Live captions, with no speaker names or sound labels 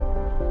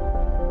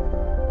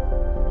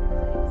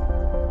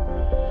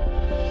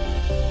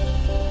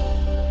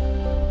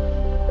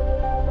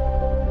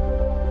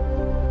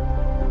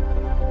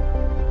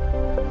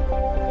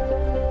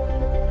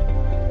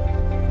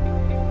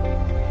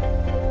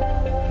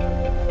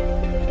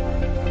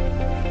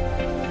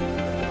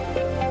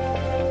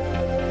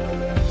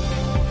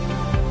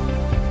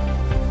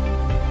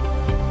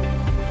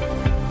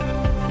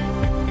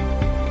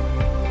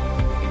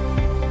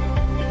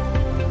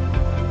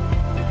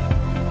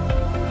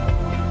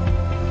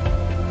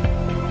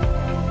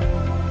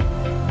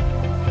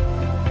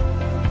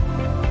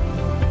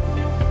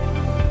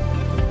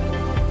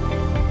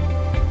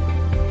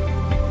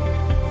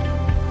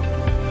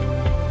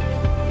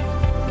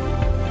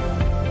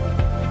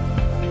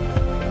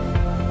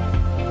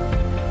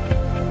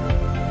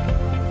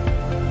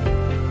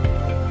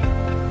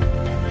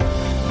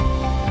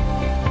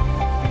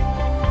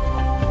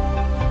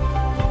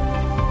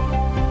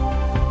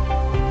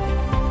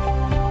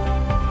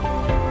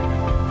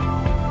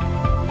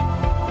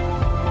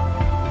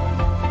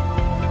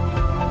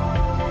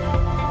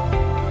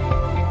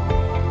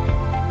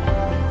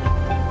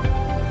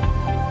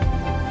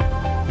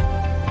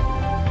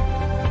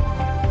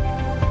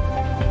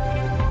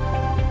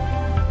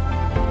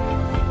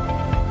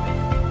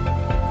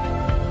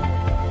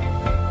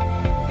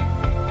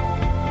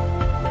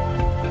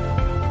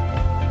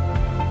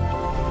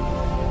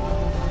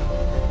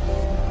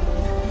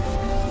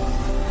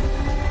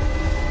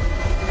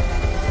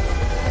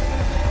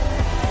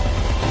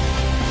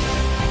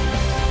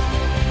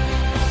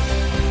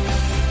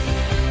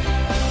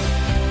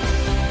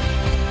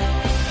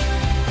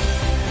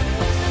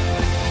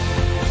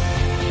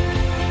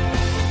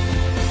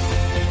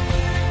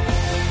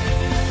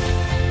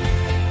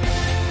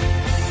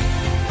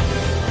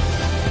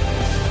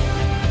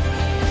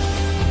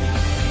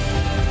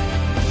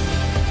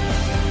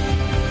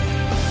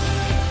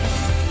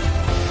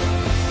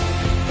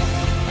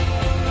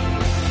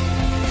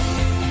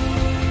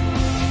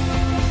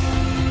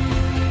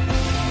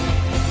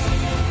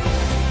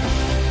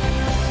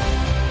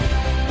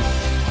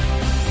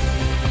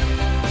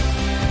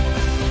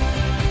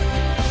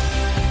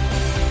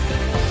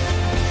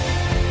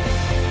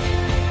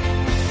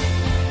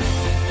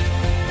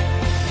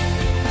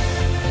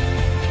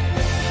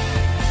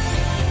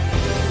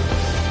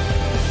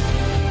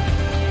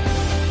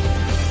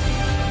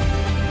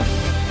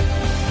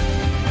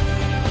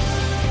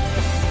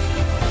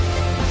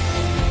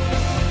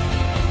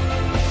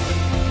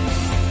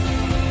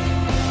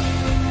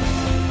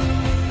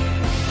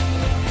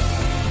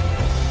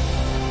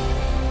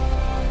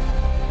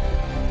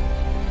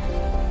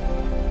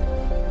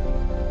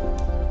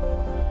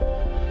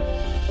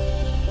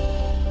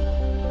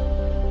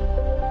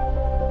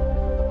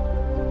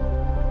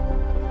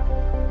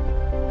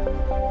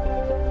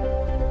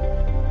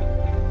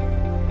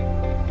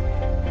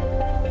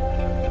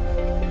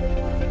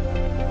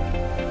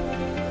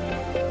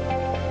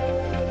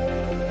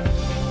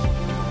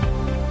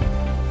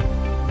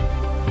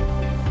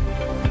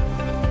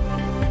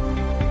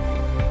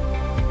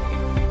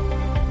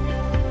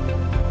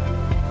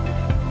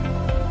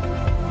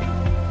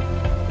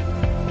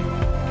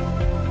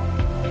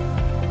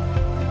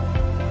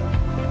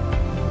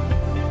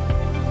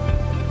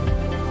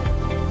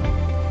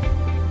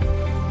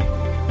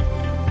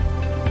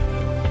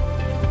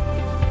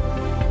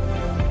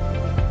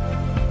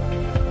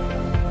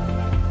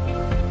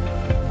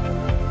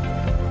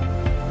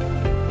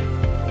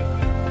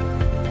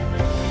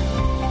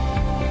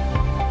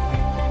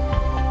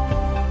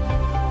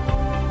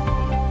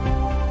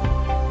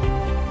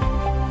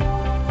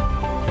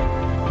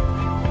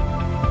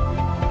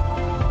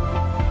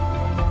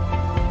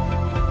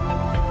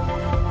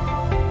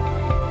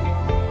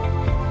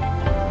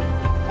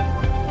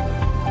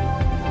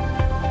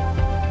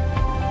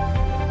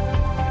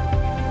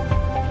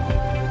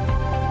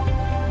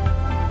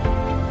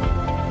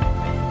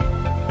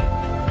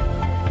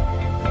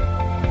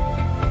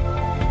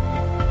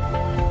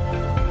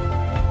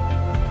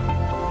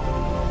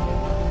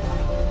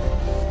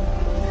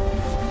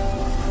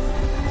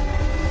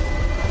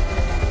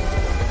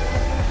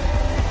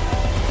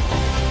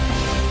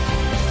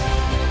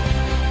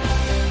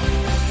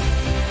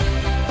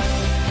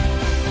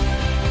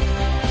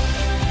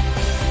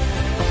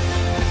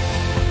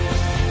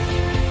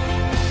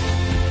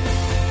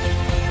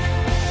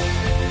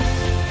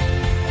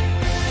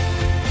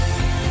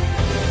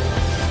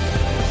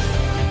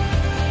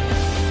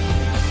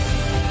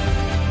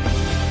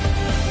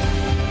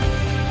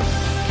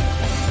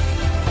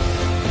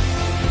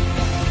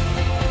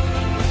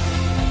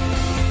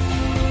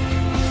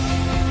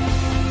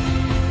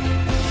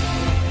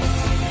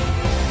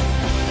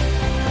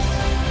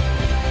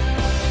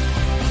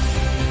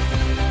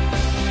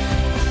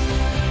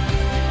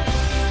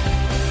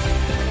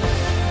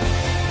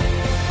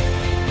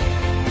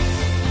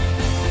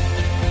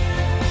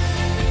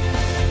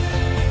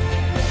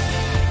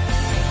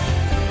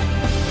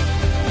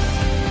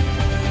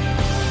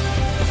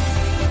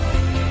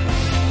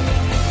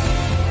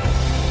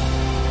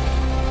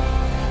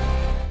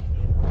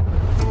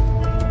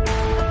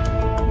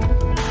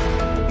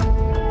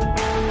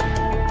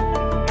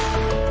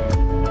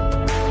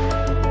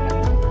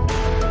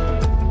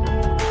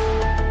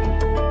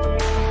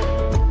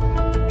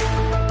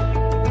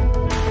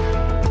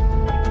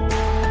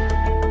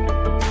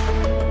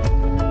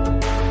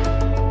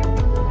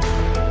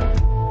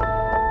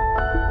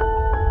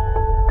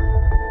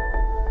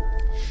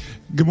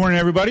Good morning,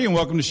 everybody, and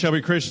welcome to Shelby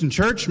Christian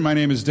Church. My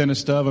name is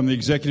Dennis Dove. I'm the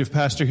executive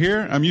pastor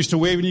here. I'm used to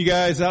waving you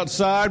guys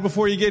outside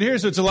before you get here,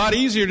 so it's a lot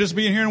easier just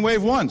being here and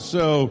wave once.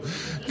 So,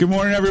 good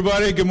morning,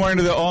 everybody. Good morning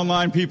to the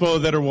online people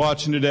that are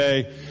watching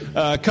today.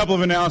 A couple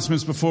of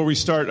announcements before we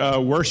start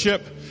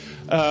worship.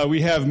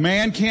 We have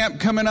Man Camp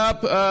coming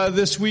up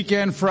this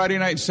weekend, Friday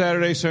night,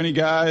 Saturday. So any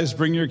guys,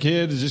 bring your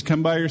kids, just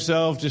come by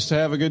yourself, just to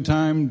have a good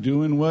time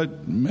doing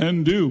what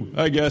men do,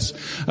 I guess.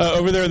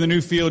 Over there in the new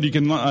field, you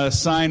can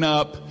sign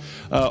up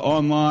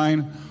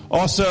online.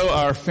 Also,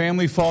 our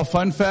Family Fall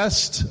Fun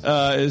Fest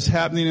is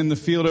happening in the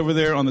field over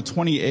there on the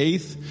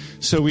 28th.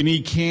 So we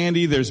need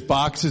candy. There's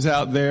boxes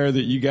out there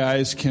that you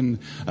guys can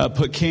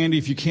put candy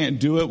if you can't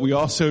do it. We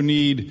also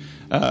need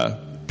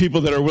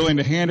people that are willing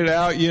to hand it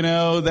out,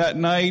 that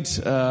night,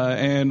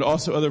 and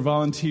also other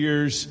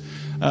volunteers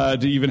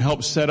to even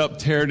help set up,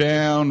 tear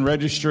down,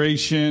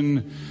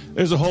 registration.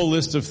 There's a whole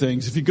list of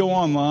things. If you go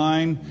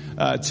online,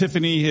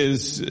 Tiffany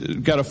has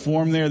got a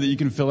form there that you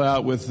can fill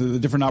out with the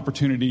different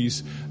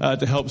opportunities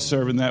to help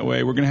serve in that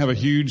way. We're going to have a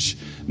huge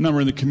number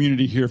in the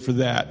community here for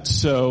that.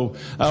 So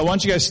why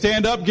don't you guys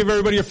stand up, give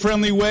everybody a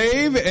friendly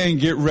wave, and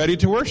get ready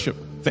to worship.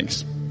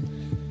 Thanks.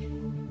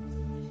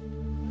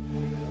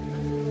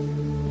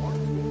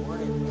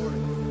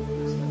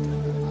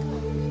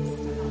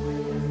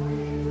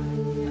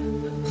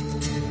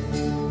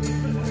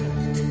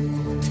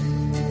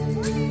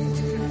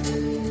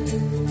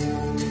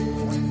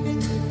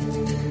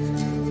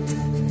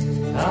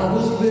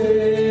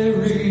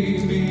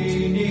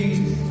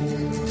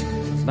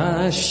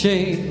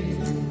 Shame.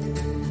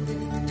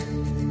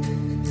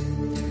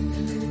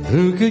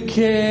 Who could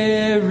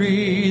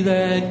carry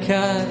that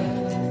kind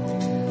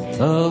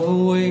of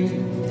a weight?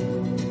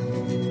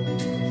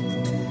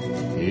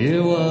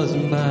 It was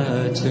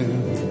my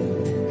turn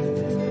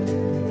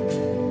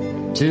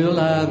till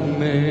I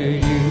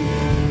met you.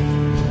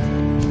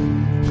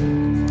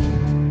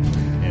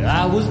 And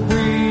I was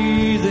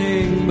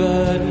breathing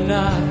but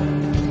not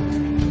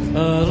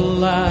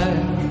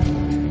alive.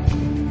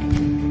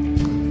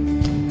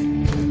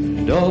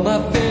 All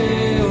my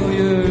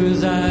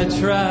failures I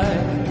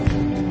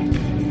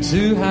tried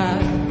to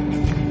hide.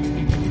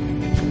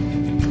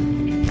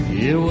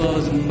 It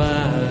was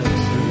my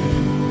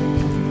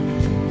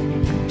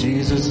turn,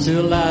 Jesus,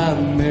 till I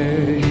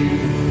met you.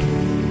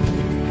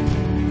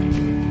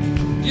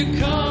 You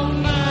called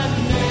my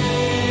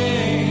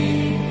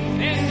name,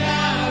 and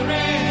I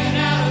ran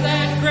out of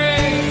that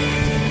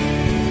grave,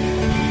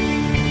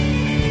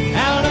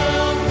 out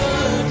of the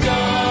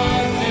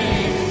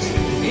darkness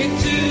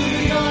into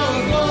your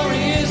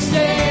glorious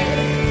day.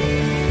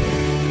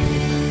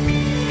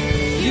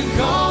 You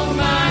called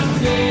my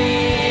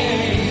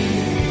name,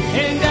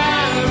 and I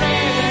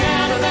ran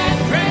out of that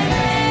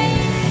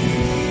grave,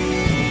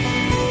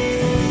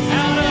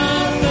 out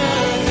of the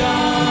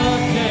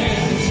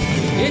darkness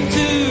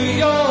into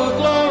your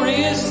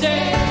glorious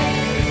day.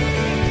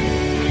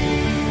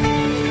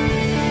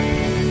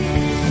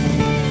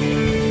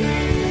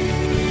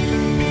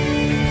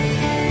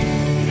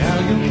 Now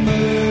your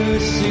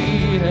mercy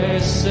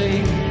has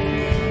saved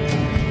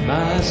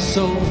my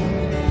soul,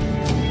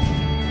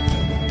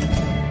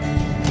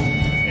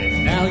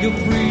 and now your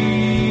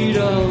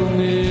freedom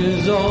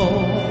is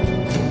all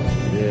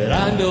that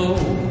I know.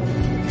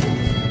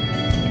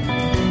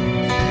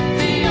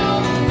 The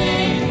only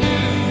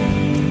knew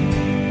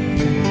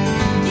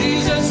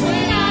Jesus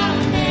when I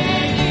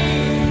met you.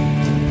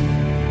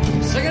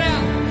 Sing it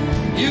out.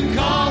 You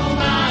called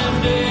my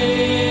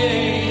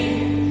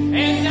name,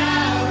 and I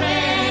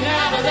ran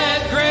out of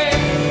that grave.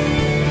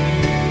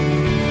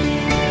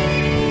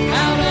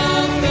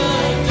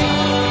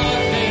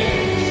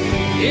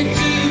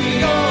 Into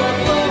your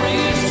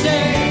glorious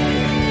day.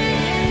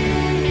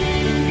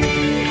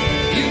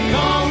 You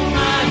called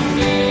my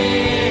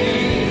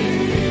name,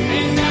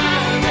 and I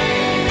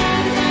ran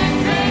out of that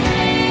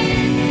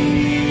grave,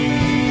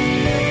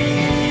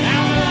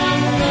 out of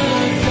the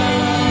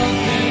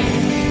darkness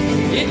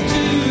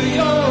into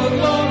your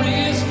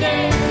glorious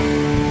day.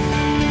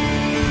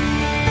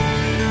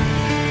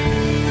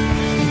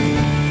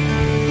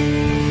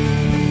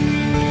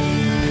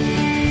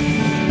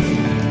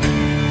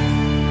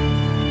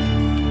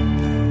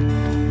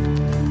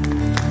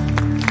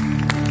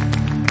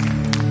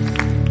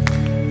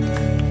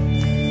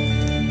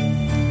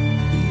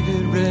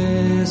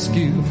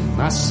 Rescue,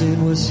 my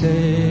sin was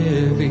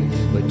heavy,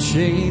 but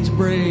chains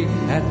break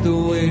at the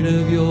weight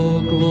of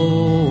your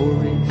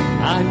glory.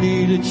 I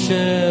needed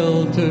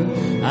shelter,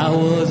 I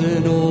was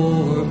an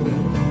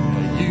orphan,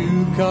 but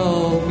you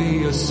called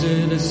me a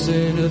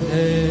citizen of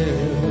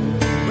heaven.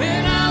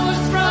 When I was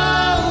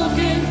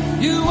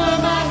broken, you were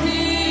my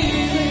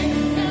healing,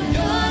 and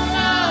your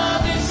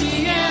love is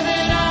the air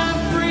that I'm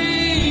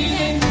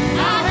breathing.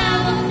 I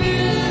have a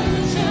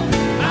future,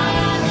 my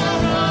eyes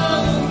are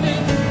open,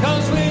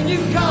 'cause when you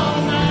call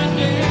my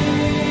name,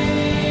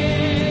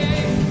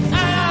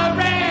 I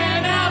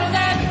ran out of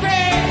that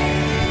grave,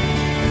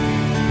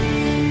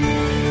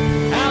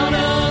 out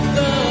of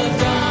the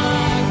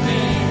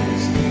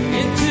darkness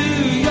into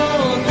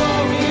your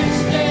glorious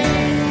day.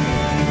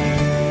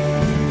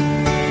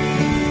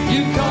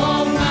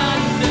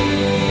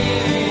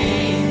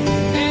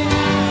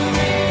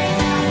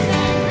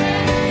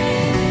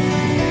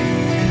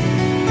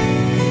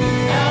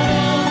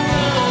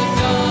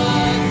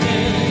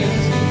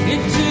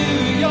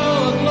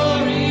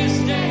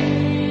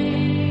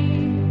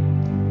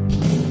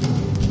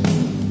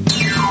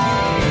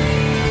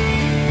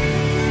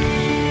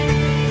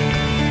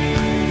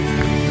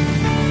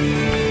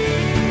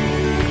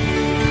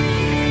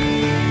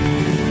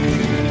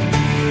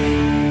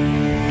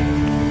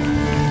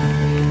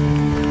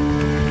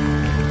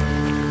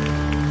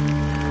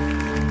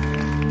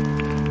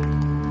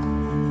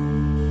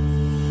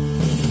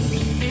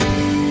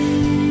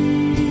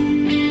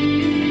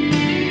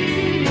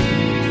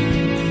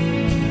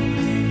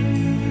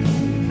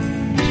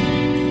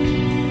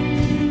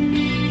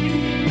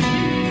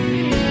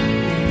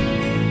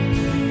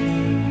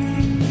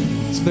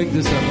 Let's make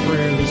this our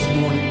prayer this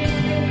morning.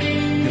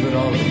 Give it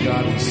all to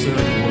God and serve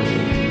and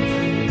worship.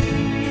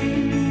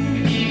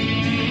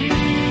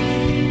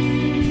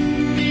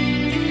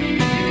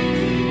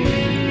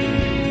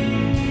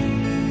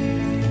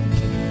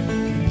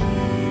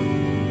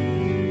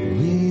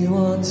 We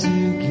want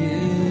to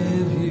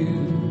give you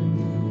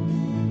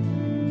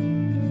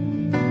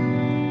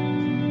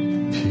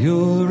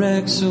pure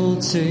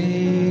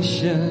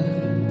exaltation.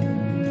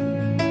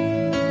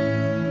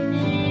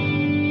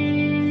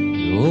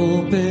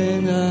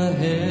 Open the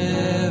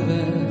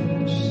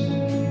heavens,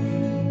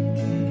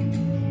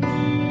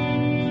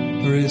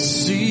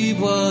 receive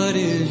what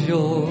is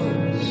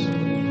yours,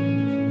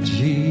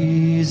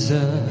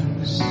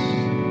 Jesus.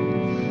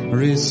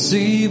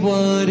 Receive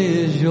what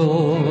is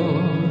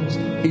yours.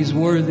 He's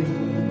worthy.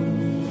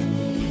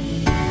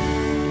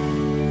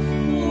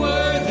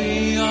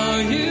 Worthy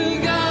are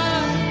you,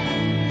 God.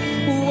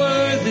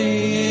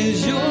 Worthy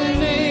is your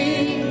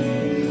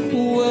name.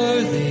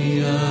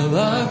 Worthy of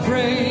our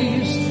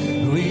praise.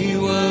 We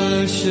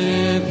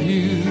worship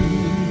you.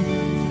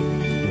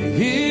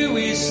 Here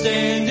we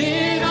stand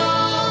in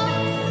awe.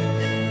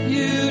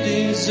 You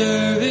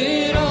deserve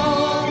it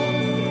all.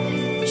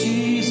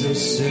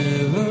 Jesus,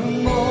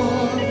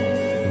 evermore.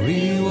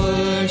 We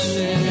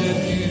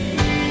worship you.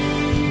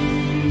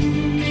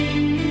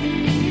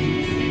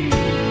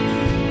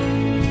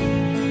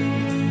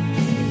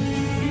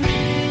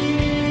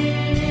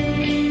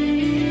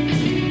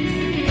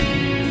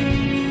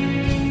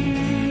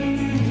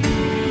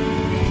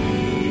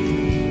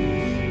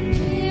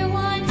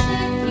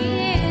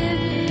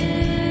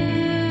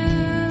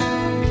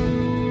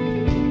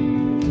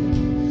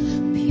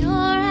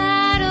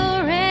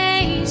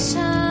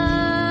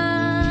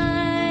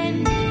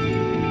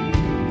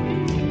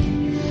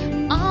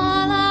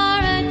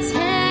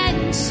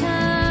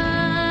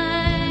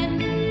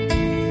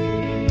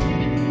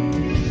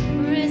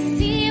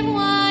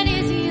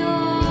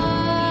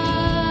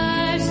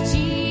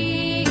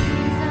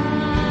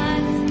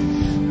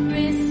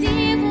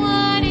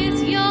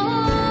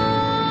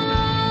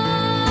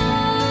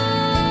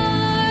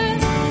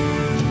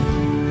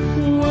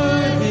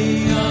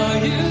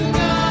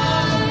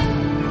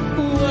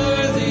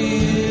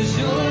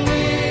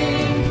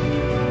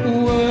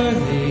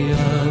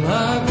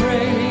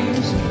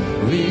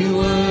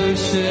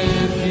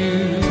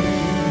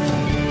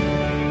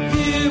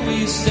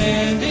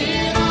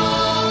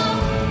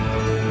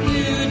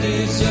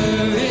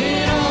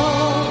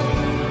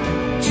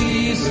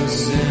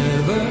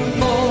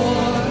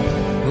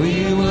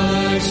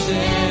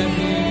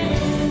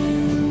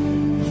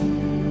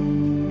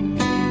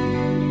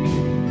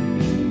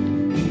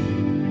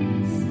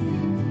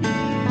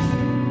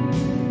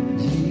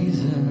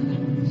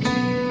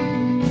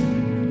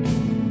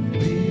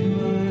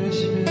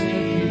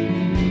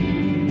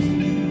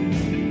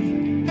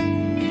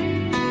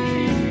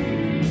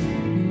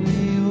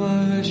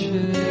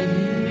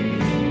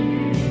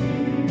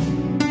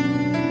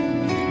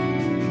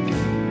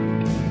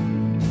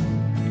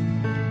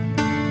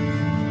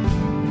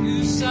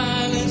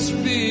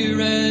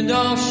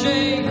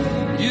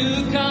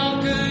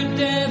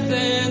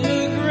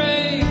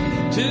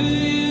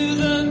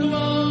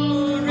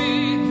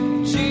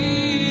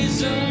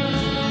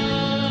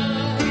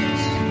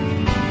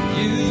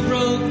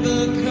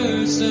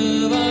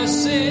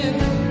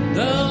 Sin,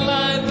 the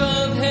life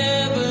of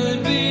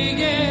heaven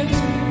begins.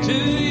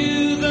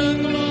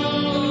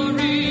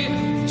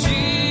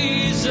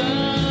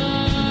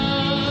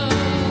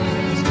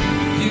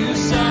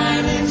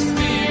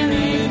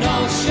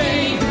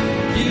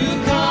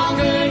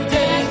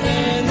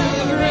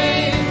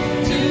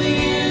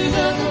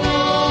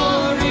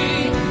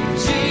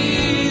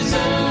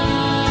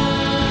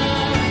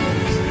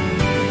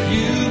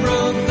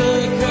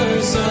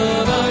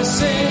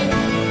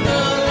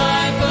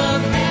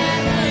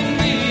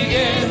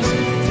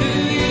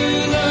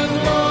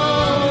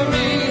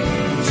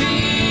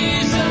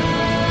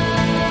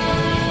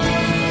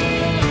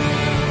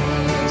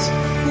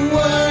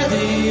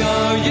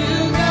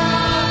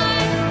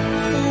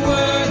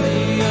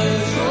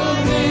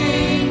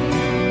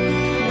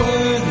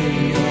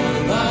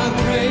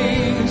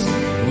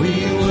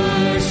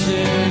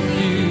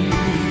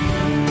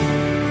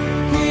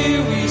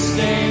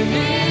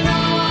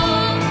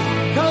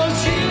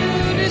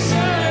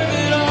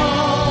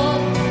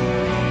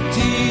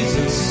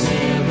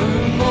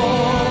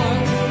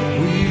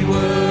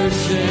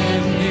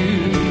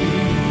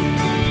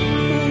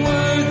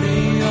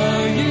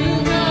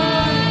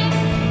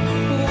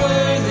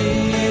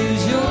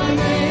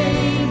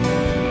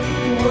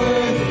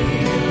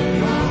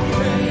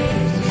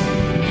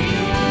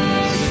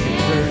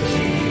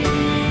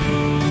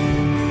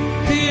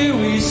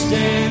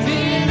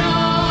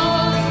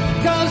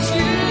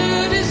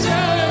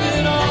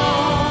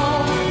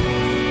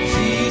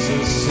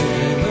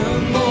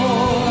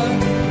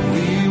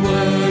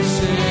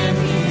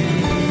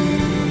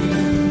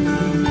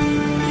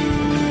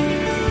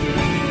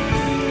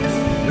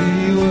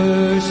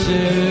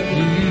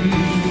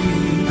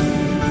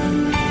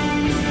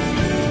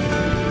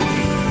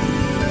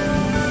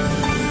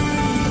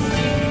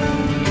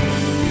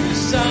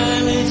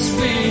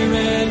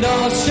 and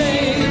all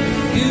shame.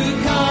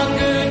 You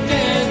conquered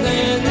death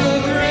and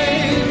the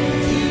grave.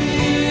 To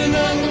you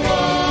the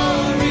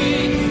glory,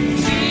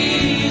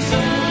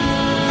 Jesus.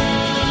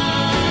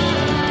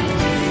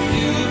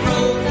 You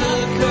broke the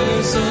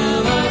curse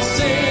of our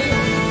sin.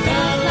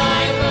 The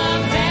life of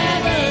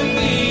heaven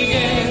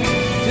begins.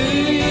 To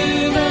you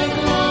the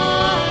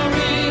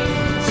glory,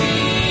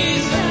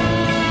 Jesus.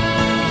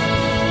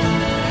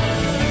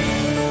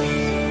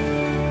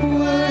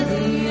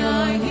 Worthy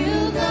are you,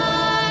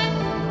 God.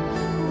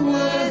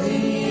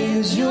 Worthy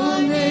is your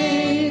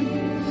name.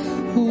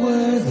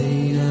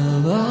 Worthy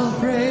of our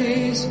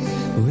praise.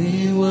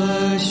 We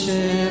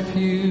worship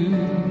you.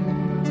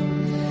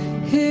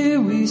 Here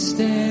we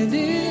stand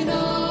in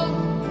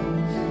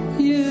awe.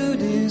 You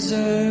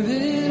deserve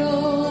it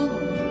all.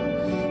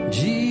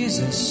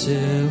 Jesus,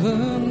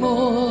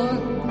 evermore.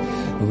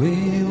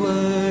 We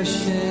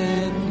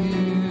worship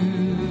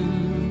you.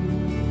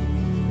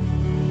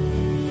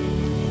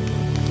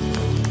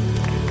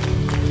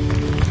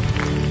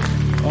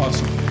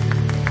 Awesome.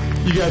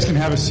 You guys can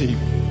have a seat.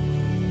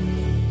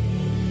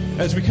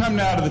 As we come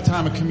now to the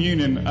time of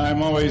communion,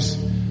 I'm always,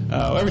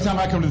 every time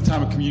I come to the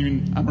time of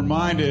communion, I'm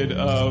reminded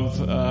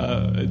of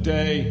a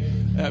day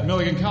at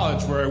Milligan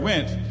College where I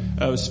went.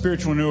 It was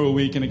Spiritual Renewal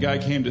Week, and a guy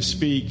came to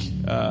speak,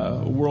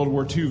 a World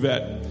War II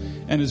vet,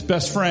 and his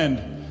best friend.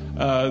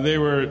 They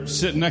were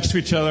sitting next to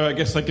each other, I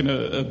guess like in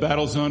a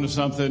battle zone or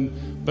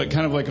something, but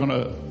kind of like on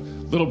a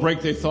little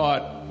break, they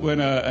thought, when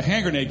a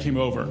hand grenade came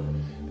over.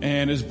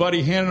 And his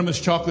buddy handed him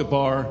his chocolate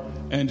bar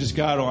and just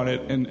got on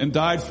it and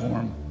died for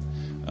him.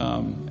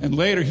 And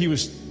later he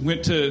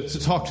went to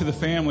talk to the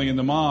family and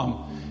the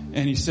mom,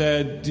 and he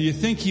said, "Do you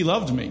think he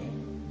loved me?"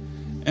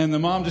 And the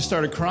mom just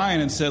started crying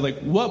and said, like,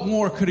 "What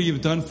more could he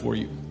have done for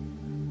you?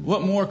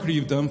 What more could he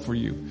have done for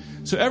you?"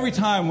 So every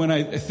time when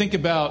I think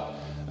about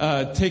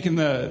taking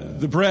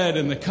the bread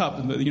and the cup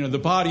and the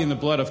body and the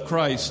blood of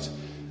Christ,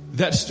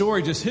 that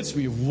story just hits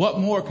me of what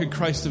more could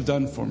Christ have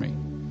done for me?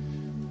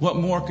 What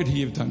more could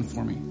he have done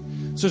for me?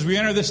 So as we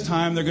enter this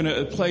time, they're going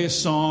to play a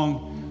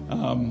song,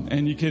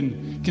 and you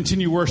can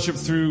continue worship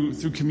through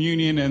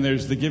communion, and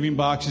there's the giving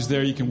boxes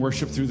there. You can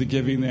worship through the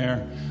giving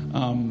there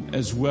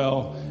as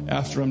well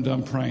after I'm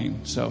done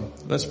praying. So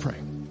let's pray.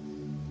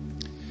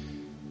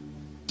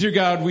 Dear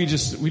God, we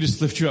just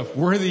lift you up.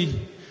 Worthy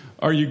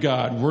are you,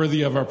 God,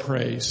 worthy of our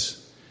praise.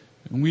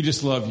 And we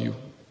just love you.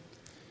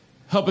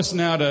 Help us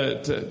now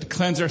to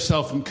cleanse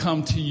ourselves and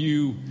come to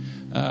you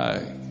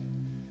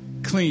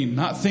clean,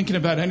 not thinking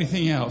about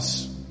anything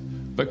else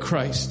but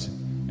Christ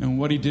and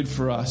what he did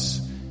for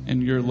us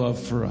and your love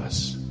for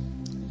us.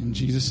 In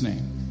Jesus'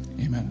 name,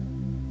 amen.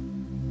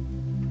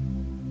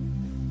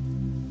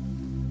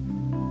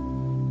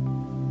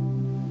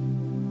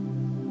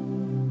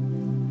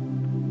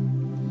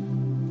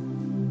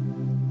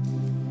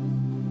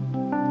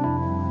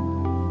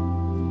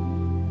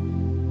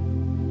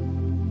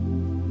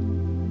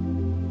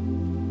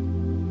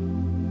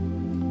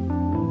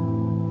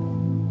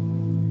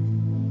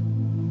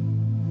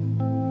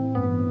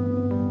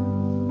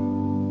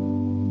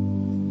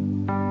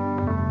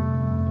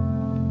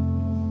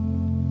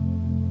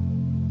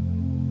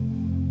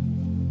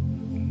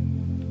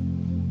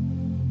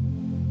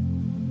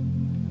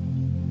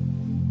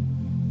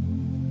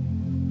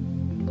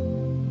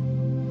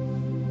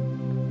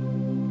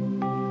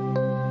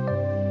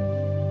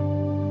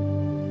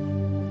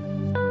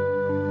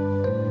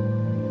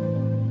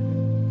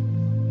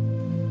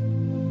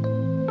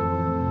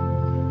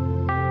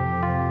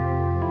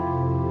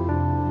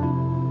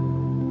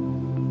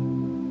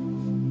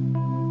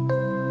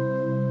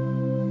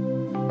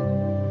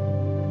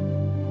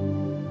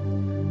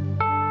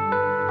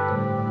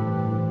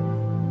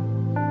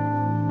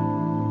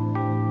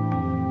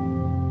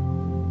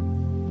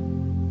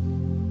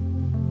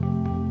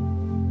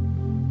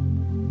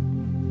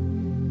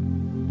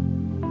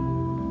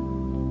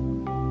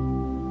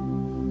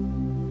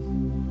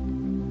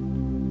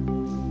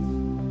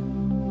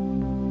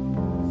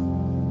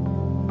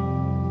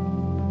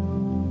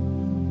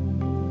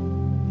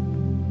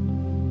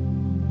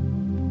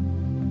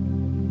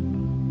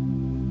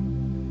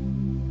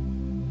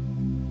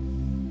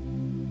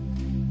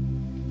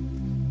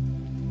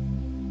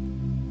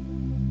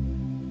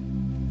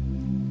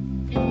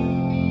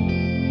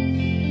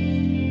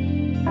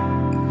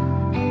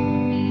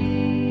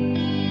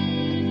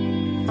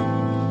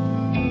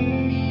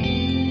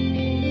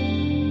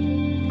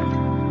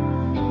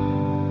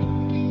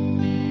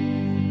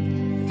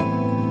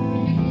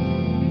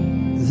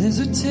 There's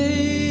a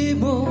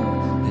table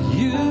that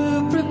you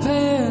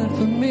prepared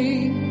for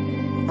me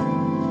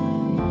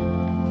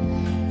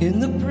in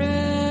the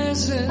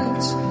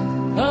presence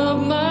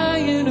of my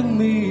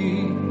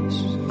enemies.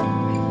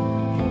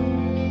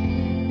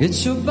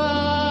 It's your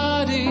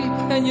body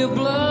and your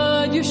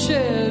blood you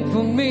shed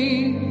for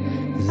me.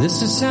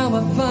 This is how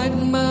I fight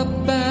my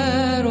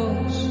battles.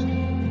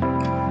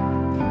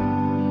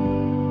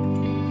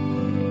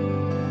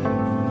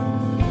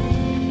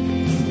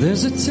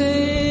 There's a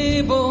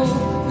table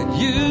that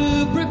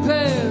you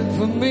prepared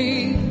for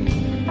me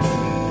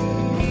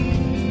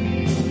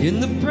in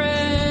the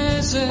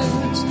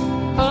presence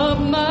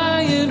of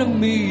my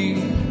enemy.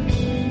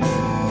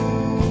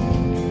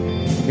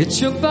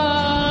 It's your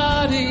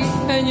body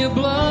and your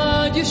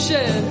blood you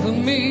shed for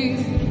me.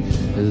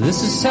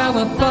 This is how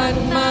I fight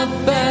my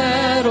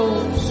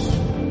battles.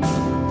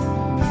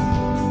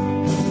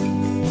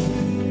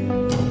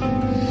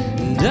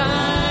 And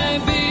I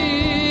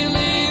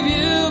believe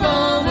you've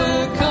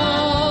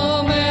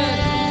overcome it.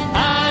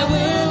 I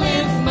will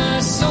lift my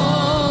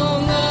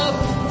song of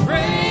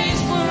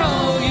praise for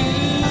all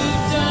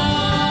you've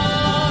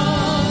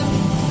done.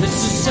 This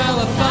is how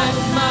I fight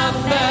my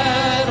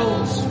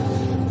battles.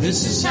 This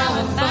is how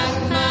I fight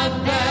my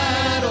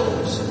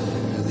battles.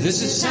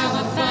 This is how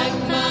I fight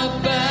my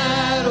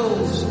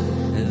battles.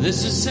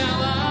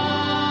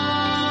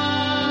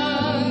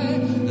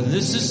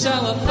 This is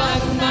how I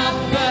fight my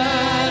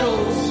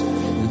battles.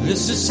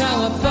 This is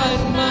how I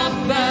fight my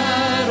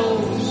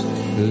battles.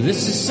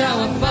 This is how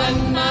I fight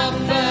my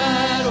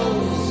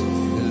battles.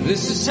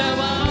 This is how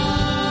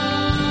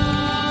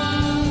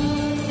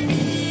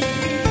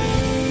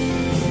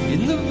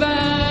in the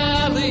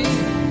valley,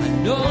 I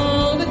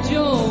know that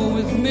you're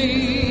with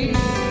me.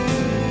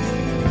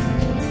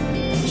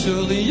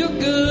 Surely your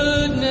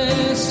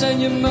goodness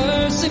and your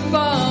mercy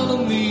follow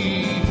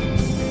me.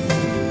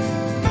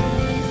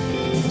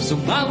 So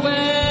my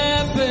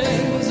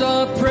weapons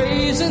are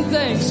praise and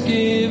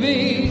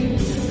thanksgiving.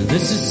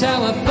 This is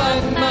how I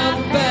fight my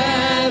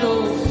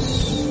battles.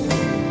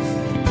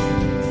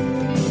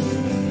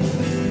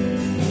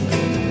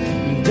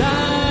 And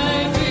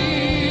I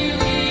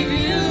believe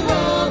you've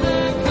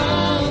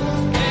overcome,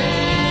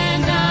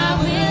 and I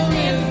will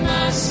lift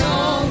my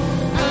song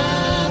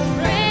of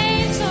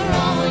praise for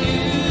all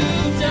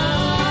you've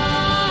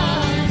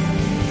done.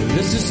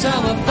 This is how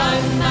I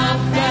fight my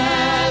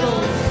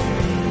battles.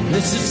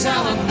 This is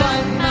how I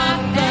fight my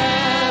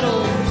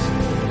battles.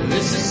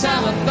 This is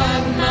how I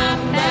fight my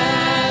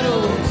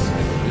battles.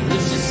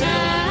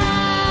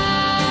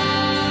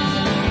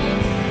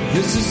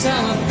 This is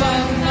how I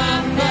fight my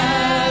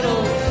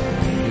battles.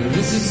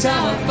 This is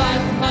how I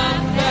fight my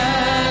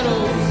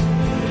battles.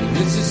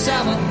 This is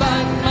how I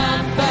fight my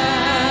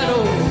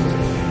battles.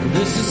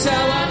 This is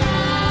how I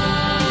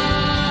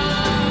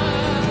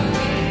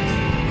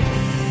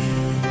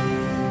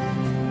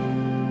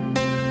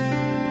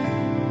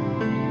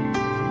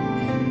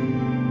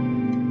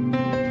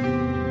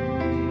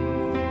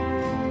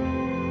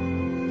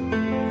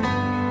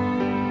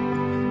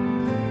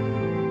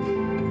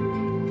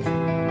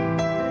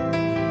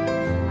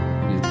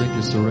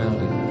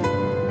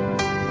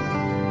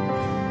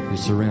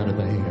surrounded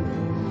by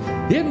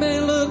him. It may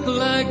look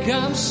like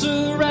I'm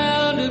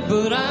surrounded,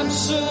 but I'm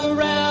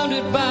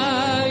surrounded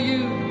by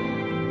you.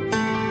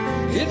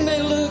 It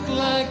may look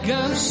like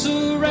I'm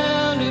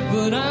surrounded,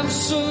 but I'm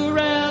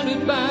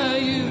surrounded by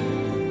you.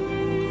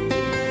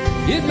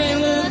 It may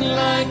look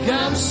like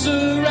I'm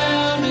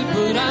surrounded,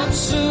 but I'm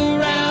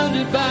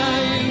surrounded by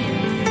you.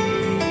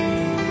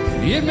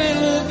 It may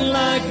look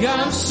like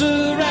I'm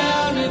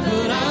surrounded,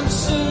 but I'm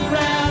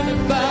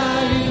surrounded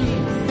by you.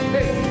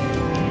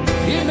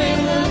 It may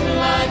look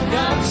like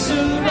I'm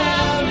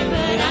surrounded,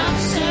 but I'm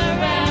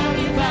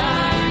surrounded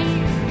by you.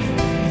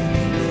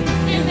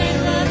 It may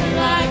look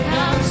like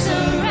I'm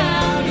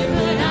surrounded,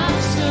 but I'm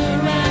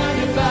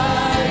surrounded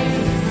by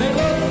you.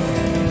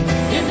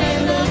 It may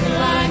look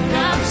like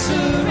I'm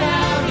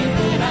surrounded,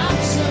 but I'm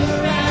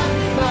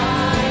surrounded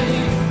by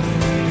you.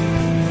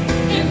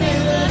 It may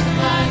look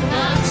like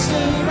I'm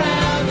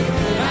surrounded,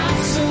 but I'm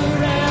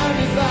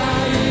surrounded by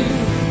you.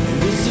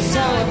 This is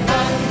how I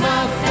fight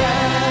my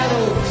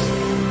battles.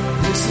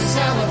 This is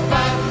how I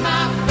fight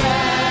my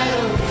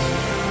battles.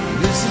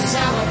 This is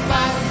how I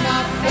fight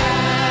my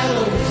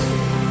battles.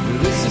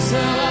 This is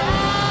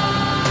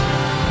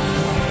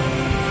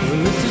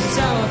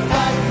how I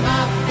fight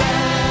my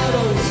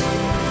battles.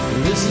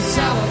 This is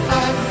how I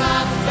fight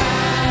my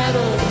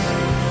battles.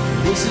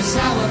 This is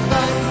how I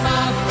fight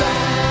my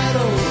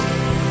battles.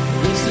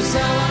 This is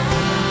how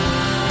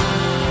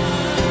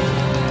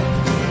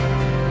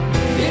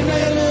it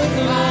may look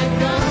like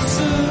I'm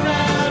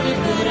surrounded,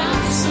 but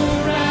I'm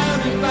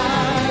surrounded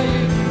by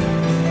you.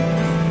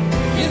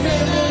 It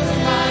may look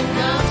like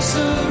I'm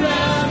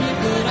surrounded,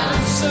 but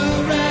I'm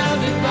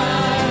surrounded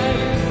by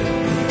you.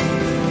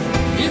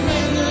 It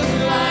may look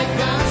like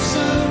I'm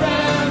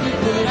surrounded,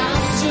 but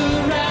I'm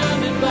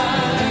surrounded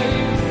by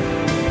you.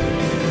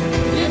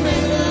 It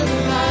may look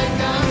like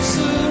I'm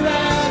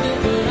surrounded,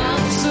 but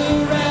I'm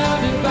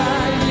surrounded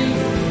by you.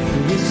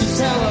 This is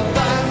how I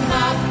fight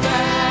my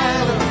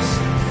battles.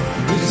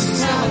 This is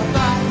how I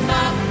fight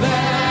my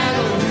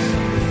battles.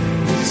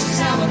 This is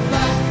how I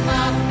fight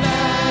my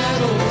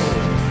battles.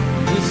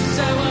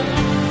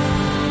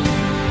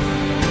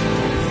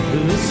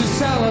 This is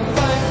how I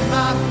fight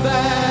my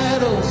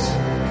battles.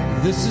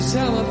 This is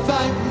how I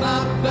fight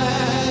my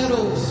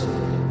battles.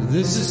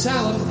 This is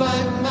how I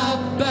fight my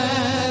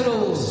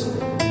battles.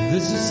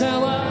 This is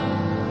how I.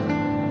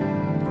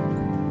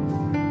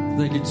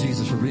 Thank you,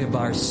 Jesus, for being by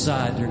our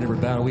side during every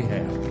battle we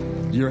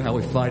have. You're how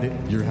we fight it.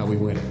 You're how we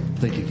win it.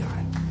 Thank you,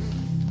 God.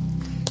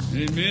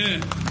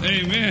 Amen.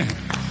 Amen.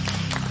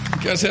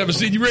 You guys have a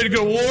seat. You ready to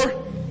go to war?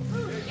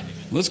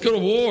 Let's go to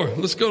war.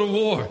 Let's go to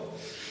war.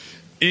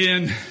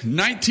 In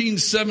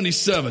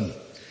 1977, the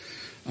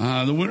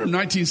winter of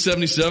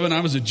 1977,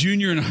 I was a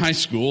junior in high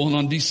school, and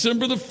on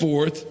December the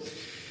 4th,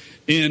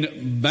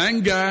 in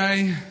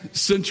Bangui,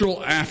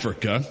 Central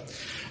Africa,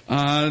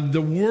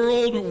 the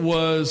world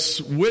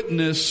was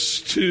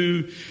witness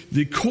to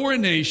the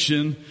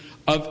coronation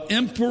of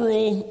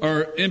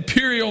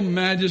Imperial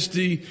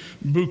Majesty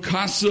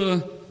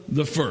Bokassa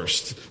the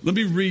First. Let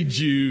me read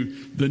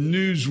you the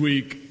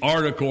Newsweek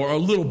article, or a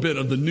little bit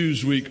of the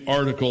Newsweek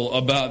article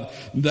about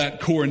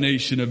that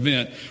coronation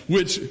event,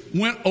 which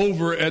went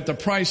over at the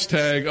price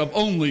tag of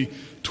only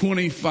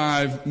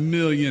 $25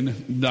 million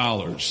in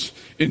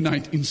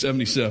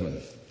 1977.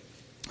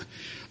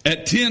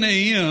 At 10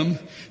 a.m.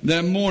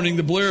 that morning,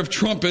 the blare of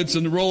trumpets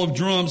and the roll of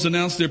drums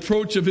announced the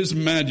approach of His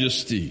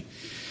Majesty.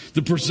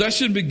 The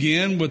procession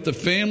began with the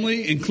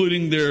family,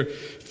 including their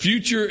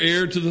future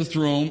heir to the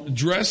throne,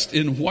 dressed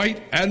in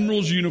white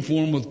admiral's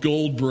uniform with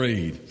gold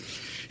braid.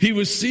 He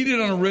was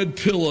seated on a red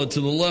pillow to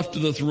the left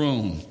of the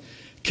throne.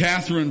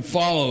 Catherine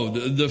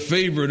followed, the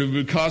favorite of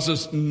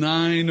Bokassa's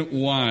 9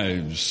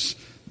 wives.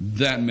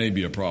 That may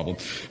be a problem.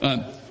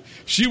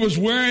 She was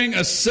wearing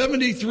a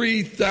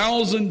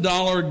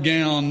 $73,000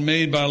 gown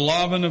made by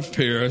Lavin of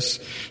Paris,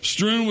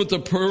 strewn with the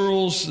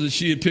pearls that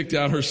she had picked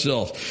out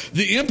herself.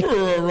 The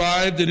emperor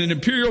arrived in an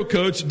imperial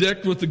coach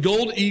decked with the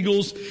gold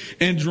eagles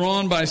and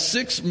drawn by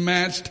 6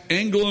 matched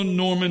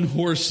Anglo-Norman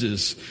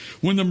horses.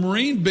 When the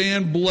Marine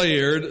band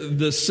blared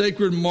the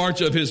sacred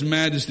march of His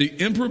Majesty,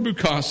 Emperor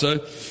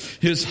Bokassa,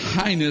 His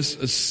Highness,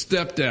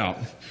 stepped out.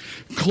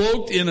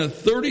 Cloaked in a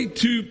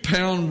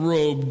 32-pound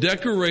robe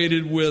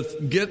decorated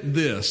with, get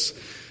this,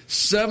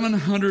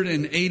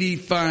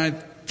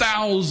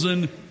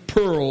 785,000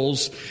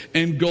 pearls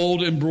and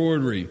gold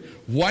embroidery.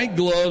 White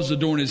gloves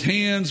adorn His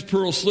hands,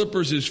 pearl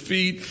slippers His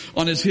feet.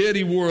 On His head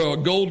He wore a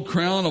gold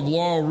crown of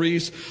laurel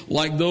wreaths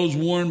like those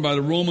worn by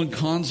the Roman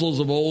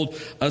consuls of old,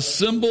 a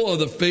symbol of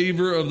the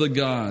favor of the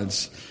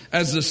gods.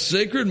 As the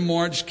sacred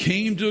march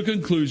came to a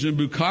conclusion,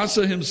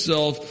 Bokassa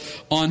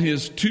himself, on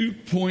his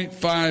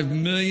 $2.5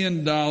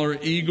 million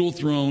eagle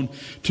throne,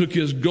 took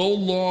his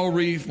gold laurel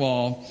wreath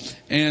off,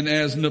 and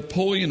as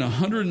Napoleon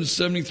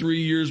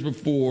 173 years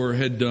before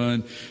had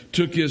done,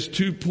 took his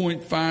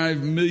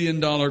 $2.5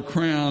 million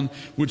crown,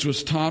 which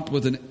was topped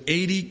with an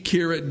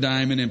 80-carat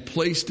diamond, and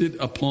placed it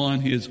upon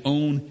his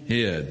own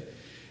head.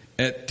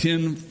 At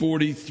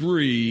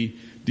 10:43,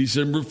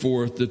 December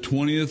 4th, the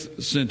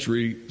 20th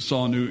century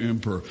saw a new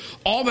emperor.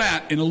 All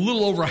that in a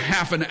little over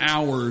half an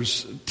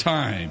hour's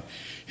time.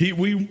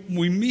 We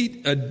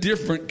meet a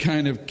different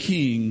kind of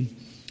king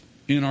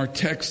in our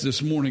text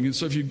this morning. And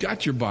so if you've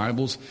got your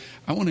Bibles,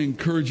 I want to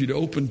encourage you to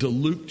open to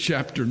Luke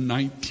chapter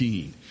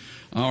 19.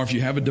 Or if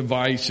you have a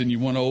device and you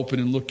want to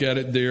open and look at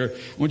it there,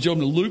 I want you to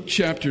open to Luke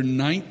chapter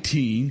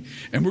 19.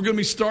 And we're going to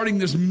be starting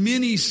this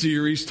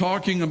mini-series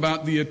talking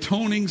about the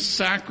atoning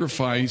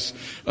sacrifice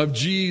of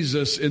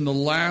Jesus in the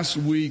last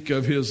week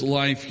of His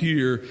life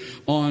here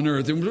on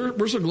earth. And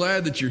we're so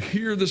glad that you're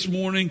here this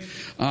morning.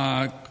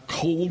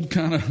 Cold,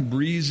 kind of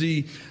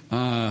breezy,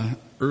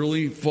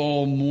 early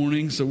fall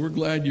morning. So we're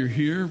glad you're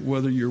here,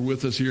 whether you're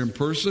with us here in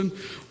person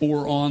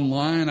or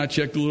online. I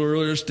checked a little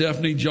earlier.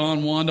 Stephanie,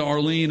 John, Wanda,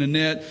 Arlene,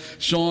 Annette,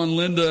 Sean,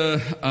 Linda,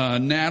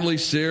 Natalie,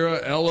 Sarah,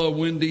 Ella,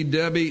 Wendy,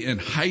 Debbie,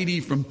 and Heidi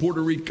from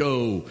Puerto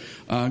Rico.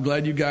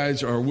 Glad you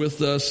guys are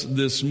with us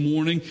this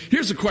morning.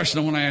 Here's a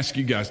question I want to ask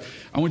you guys.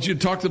 I want you to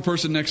talk to the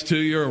person next to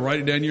you or write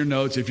it down in your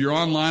notes. If you're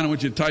online, I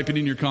want you to type it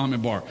in your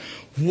comment bar.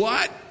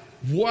 What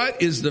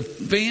is the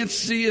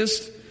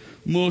fanciest,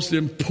 most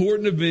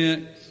important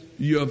event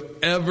you have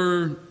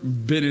ever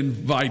been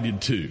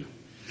invited to?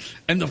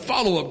 And the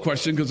follow-up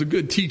question, because a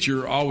good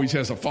teacher always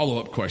has a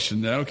follow-up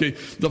question. Okay,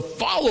 the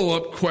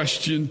follow-up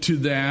question to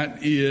that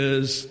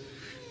is,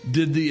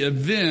 did the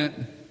event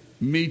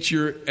meet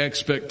your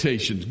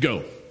expectations?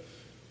 Go.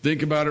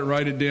 Think about it,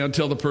 write it down,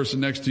 tell the person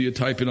next to you,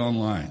 type it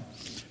online.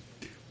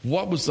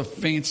 What was the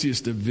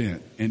fanciest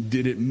event, and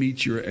did it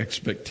meet your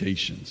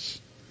expectations?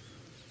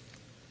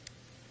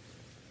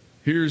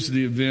 Here's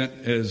the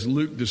event as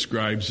Luke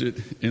describes it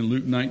in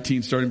Luke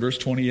 19, starting verse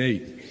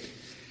 28.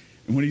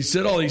 And when he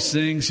said all these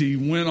things, he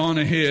went on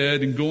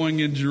ahead and going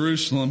in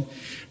Jerusalem.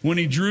 When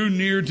he drew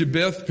near to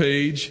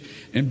Bethphage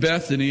and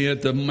Bethany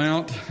at the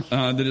mount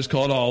that is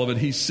called Olivet,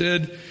 he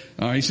sent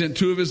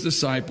 2 of his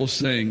disciples,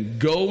 saying,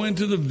 "Go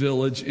into the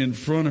village in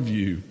front of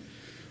you,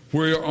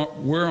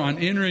 where on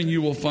entering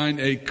you will find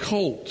a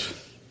colt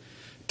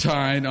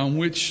tied on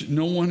which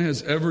no one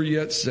has ever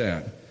yet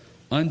sat.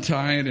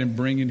 Untie it and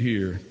bring it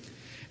here.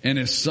 And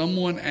if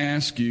someone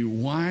asks you,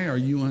 'Why are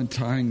you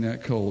untying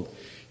that colt?'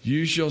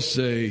 you shall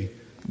say,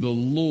 'The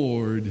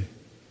Lord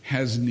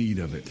has need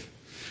of it.'"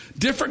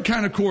 Different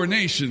kind of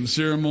coronation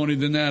ceremony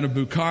than that of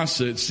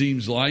Bokassa, it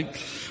seems like.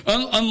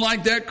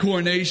 Unlike that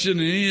coronation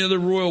and any other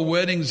royal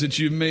weddings that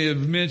you may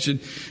have mentioned,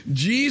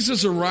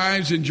 Jesus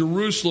arrives in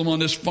Jerusalem on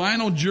this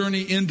final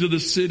journey into the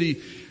city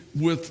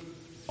with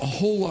a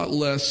whole lot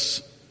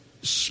less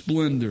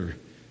splendor,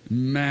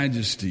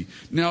 majesty.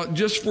 Now,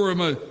 just from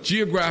a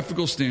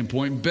geographical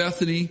standpoint,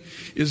 Bethany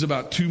is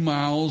about 2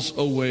 miles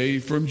away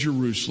from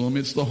Jerusalem.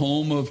 It's the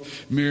home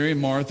of Mary,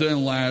 Martha,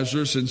 and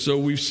Lazarus. And so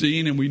we've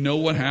seen and we know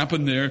what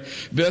happened there.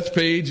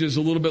 Bethpage is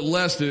a little bit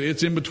less.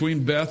 It's in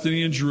between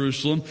Bethany and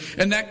Jerusalem.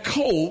 And that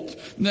colt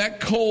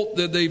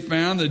that they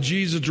found that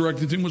Jesus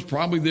directed to was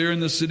probably there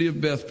in the city of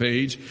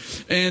Bethpage.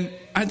 And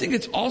I think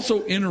it's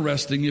also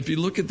interesting if you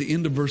look at the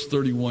end of verse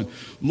 31.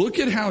 Look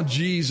at how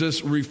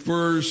Jesus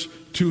refers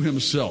to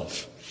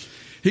himself.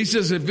 He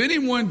says, if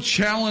anyone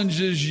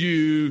challenges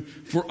you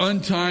for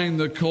untying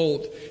the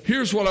colt,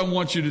 here's what I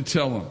want you to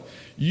tell him.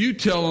 You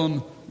tell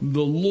him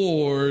the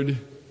Lord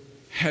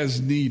has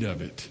need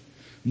of it.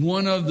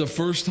 One of the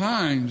first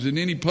times in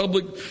any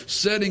public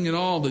setting at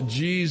all that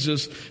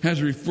Jesus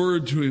has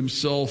referred to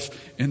himself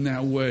in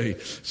that way.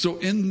 So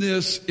in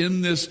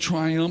this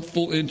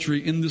triumphal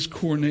entry, in this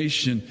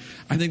coronation,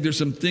 I think there's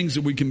some things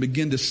that we can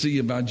begin to see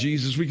about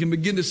Jesus. We can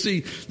begin to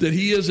see that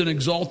he is an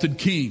exalted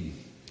king.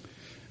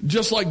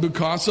 Just like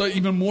Bukasa,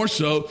 even more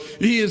so,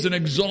 he is an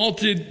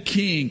exalted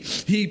king.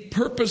 He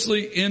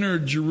purposely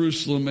entered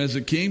Jerusalem as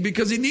a king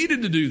because he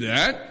needed to do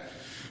that.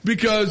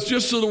 Because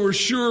just so that we're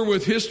sure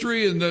with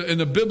history and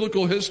the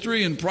biblical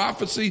history and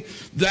prophecy,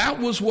 that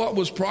was what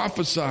was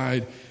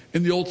prophesied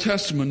in the Old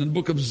Testament in the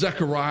book of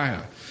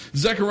Zechariah.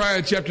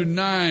 Zechariah chapter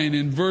 9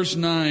 and verse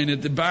 9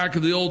 at the back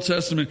of the Old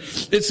Testament,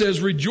 it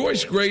says,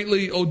 rejoice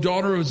greatly, O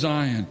daughter of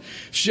Zion.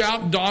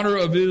 Shout, daughter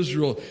of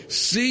Israel.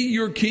 See,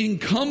 your king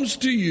comes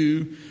to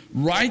you,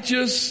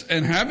 righteous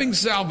and having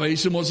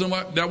salvation.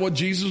 Wasn't that what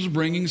Jesus was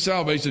bringing?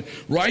 Salvation.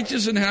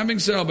 Righteous and having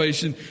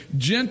salvation,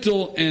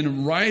 gentle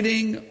and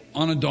riding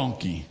on a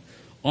donkey,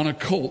 on a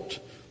colt,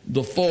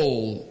 the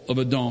foal of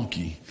a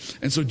donkey.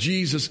 And so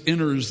Jesus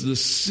enters the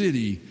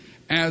city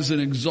as an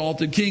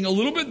exalted king, a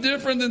little bit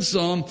different than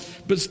some,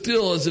 but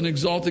still as an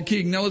exalted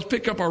king. Now let's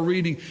pick up our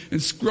reading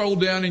and scroll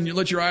down, and you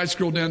let your eyes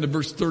scroll down to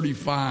verse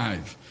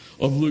 35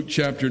 of Luke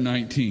chapter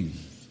 19.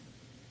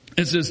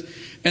 It says,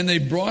 and they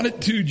brought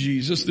it to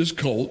Jesus, this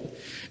colt,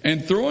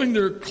 and throwing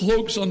their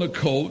cloaks on the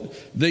colt,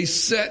 they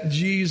set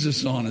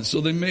Jesus on it. So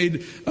they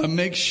made a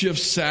makeshift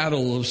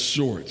saddle of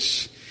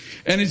sorts.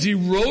 And as he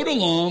rode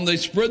along, they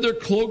spread their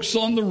cloaks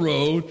on the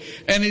road.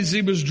 And as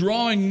he was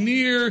drawing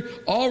near,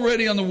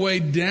 already on the way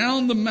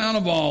down the Mount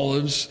of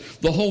Olives,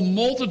 the whole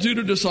multitude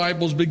of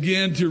disciples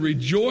began to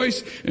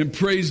rejoice and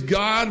praise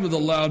God with a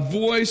loud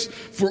voice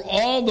for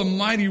all the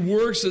mighty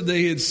works that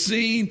they had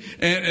seen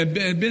and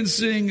had been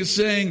seeing,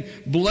 saying,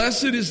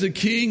 blessed is the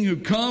King who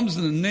comes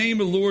in the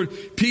name of the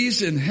Lord,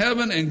 peace in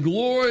heaven and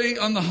glory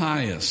on the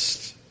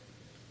highest.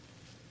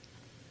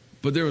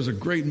 But there was a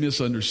great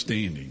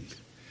misunderstanding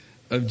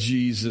of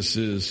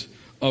Jesus's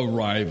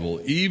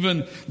arrival.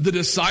 Even the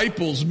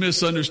disciples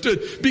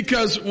misunderstood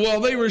because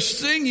while they were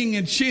singing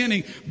and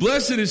chanting,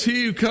 blessed is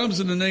he who comes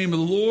in the name of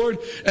the Lord,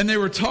 and they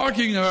were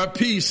talking about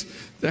peace,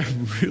 that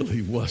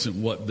really wasn't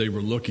what they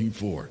were looking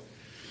for.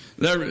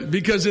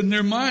 Because in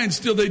their minds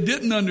still they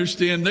didn't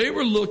understand. They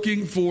were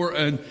looking for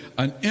an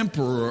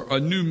emperor, a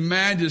new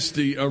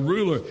majesty, a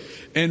ruler.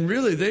 And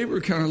really they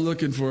were kind of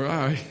looking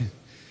for,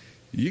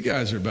 you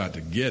guys are about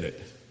to get it.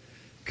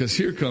 Because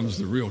here comes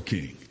the real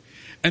king.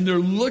 And they're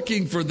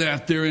looking for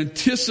that. They're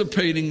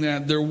anticipating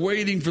that. They're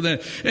waiting for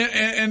that.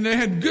 And they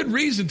had good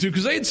reason to,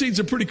 because they had seen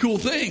some pretty cool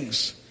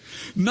things.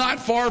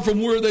 Not far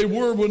from where they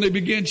were when they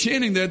began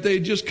chanting that. They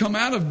had just come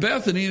out of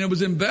Bethany, and it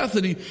was in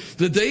Bethany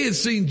that they had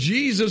seen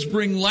Jesus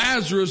bring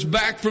Lazarus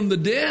back from the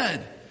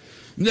dead.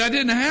 And that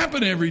didn't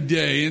happen every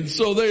day. And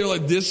so they were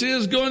like, this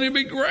is going to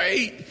be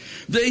great.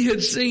 They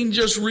had seen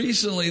just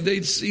recently,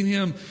 they'd seen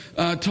him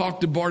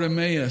talk to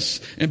Bartimaeus,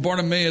 and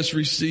Bartimaeus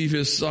receive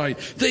his sight.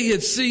 They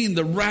had seen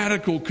the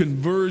radical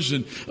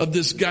conversion of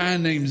this guy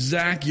named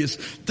Zacchaeus.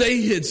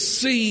 They had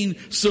seen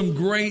some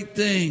great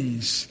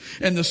things.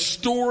 And the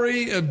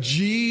story of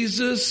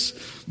Jesus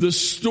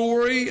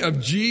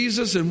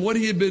and what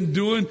he had been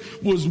doing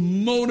was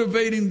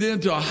motivating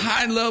them to a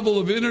high level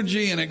of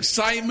energy and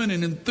excitement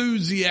and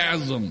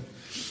enthusiasm.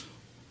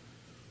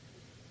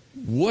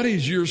 What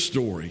is your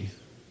story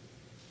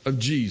of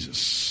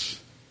Jesus?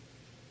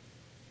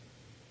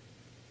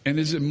 And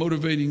is it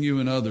motivating you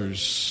and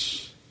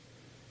others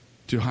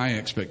to high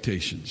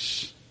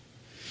expectations?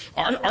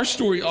 Our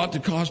story ought to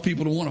cause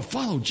people to want to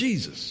follow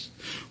Jesus.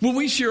 When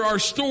we share our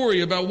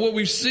story about what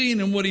we've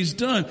seen and what he's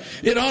done,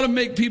 it ought to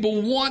make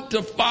people want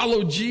to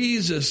follow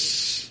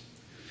Jesus.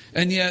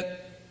 And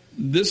yet,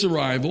 this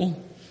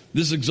arrival,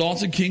 this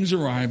exalted king's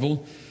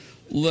arrival,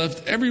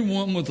 left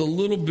everyone with a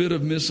little bit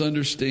of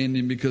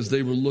misunderstanding because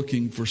they were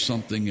looking for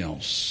something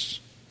else.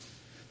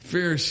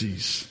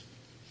 Pharisees.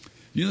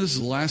 You know, this is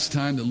the last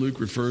time that Luke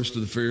refers to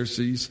the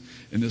Pharisees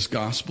in this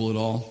gospel at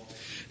all.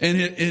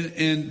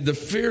 And the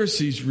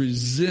Pharisees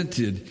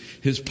resented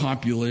his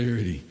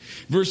popularity.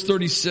 Verse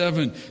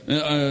 37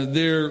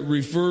 there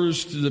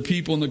refers to the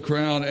people in the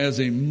crowd as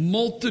a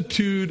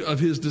multitude of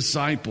his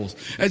disciples.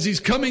 As he's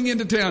coming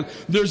into town,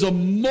 there's a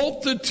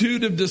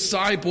multitude of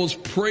disciples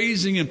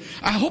praising him.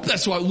 I hope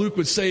that's what Luke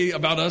would say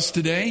about us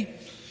today.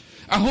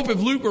 I hope if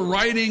Luke were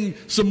writing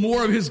some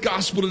more of his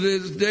gospel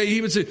today, he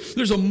would say,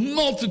 there's a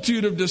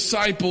multitude of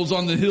disciples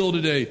on the hill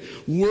today,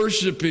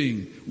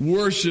 worshiping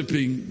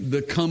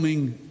the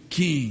coming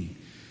king.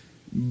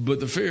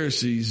 But the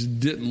Pharisees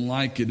didn't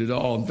like it at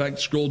all. In fact,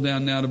 scroll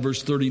down now to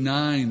verse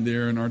 39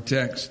 there in our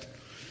text.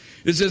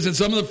 It says, and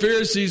some of the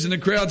Pharisees in the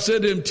crowd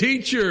said to him,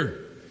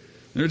 Teacher.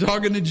 They're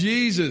talking to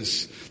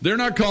Jesus. They're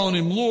not calling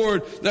him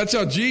Lord. That's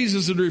how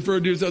Jesus would refer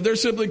to himself. They're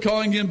simply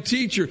calling him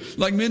teacher.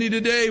 Like many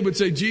today would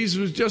say Jesus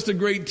was just a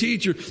great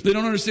teacher. They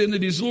don't understand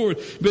that he's Lord.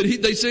 But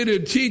they say to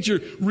him,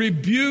 Teacher,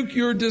 rebuke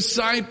your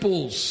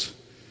disciples.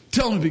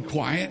 Tell them to be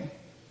quiet.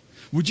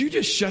 Would you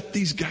just shut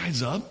these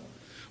guys up?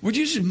 Would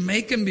you just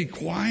make them be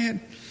quiet?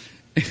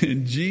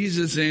 And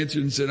Jesus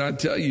answered and said, I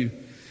tell you,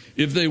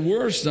 if they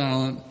were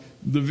silent,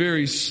 the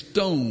very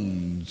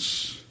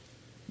stones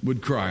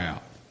would cry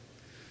out.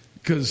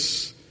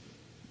 Because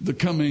the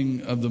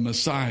coming of the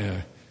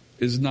Messiah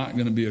is not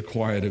going to be a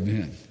quiet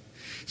event.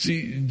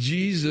 See,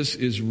 Jesus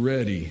is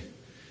ready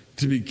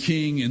to be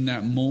king in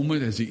that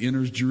moment as he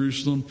enters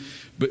Jerusalem.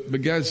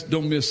 But guys,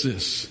 don't miss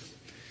this.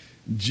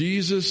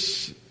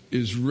 Jesus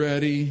is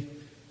ready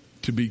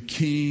to be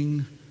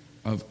king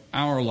of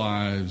our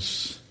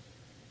lives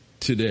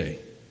today.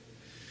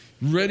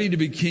 Ready to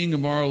be king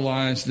of our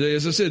lives today.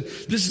 As I said,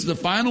 this is the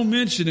final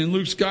mention in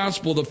Luke's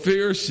gospel, the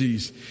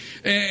Pharisees.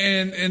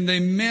 And they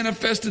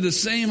manifested the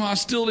same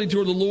hostility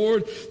toward the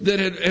Lord that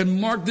had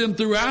marked them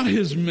throughout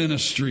his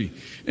ministry.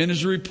 And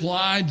his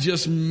reply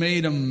just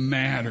made them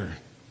madder.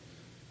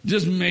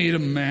 Just made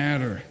them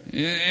madder.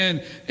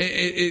 And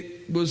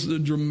it was the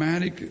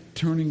dramatic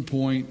turning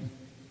point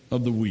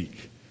of the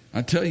week.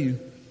 I tell you,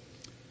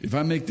 if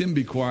I make them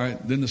be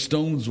quiet, then the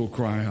stones will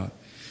cry out.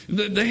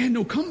 They had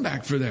no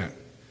comeback for that.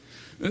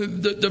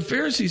 The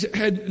Pharisees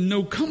had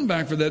no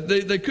comeback for that.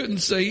 They couldn't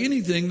say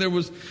anything. There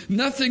was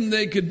nothing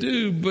they could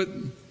do. But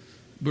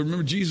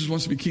remember, Jesus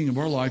wants to be king of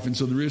our life, and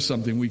so there is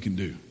something we can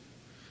do.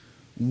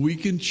 We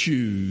can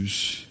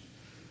choose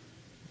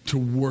to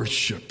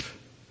worship.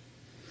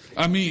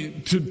 I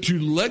mean, to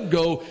let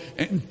go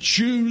and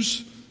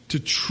choose to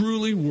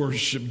truly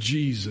worship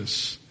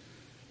Jesus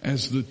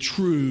as the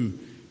true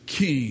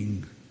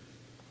king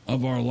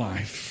of our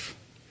life.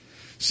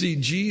 See,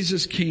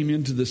 Jesus came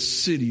into the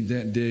city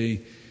that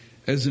day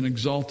as an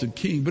exalted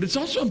king. But it's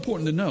also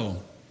important to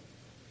know,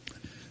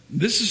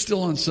 this is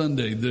still on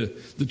Sunday.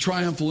 The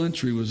triumphal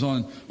entry was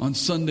on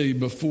Sunday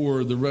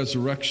before the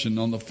resurrection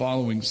on the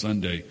following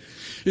Sunday.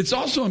 It's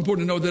also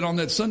important to know that on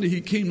that Sunday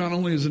he came not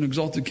only as an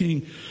exalted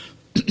king,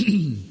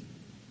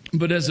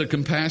 but as a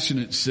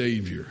compassionate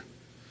Savior.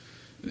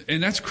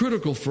 And that's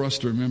critical for us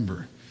to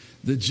remember.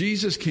 That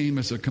Jesus came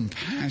as a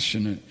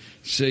compassionate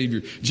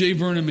Savior. J.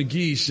 Vernon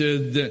McGee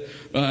said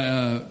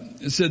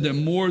that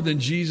more than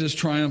Jesus'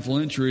 triumphal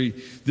entry,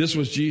 this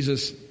was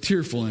Jesus'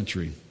 tearful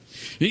entry.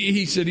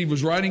 He said he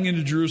was riding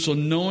into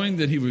Jerusalem knowing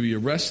that he would be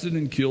arrested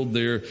and killed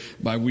there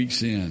by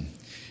week's end.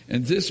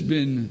 And this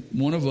been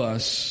one of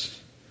us,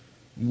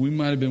 we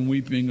might have been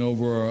weeping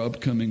over our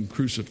upcoming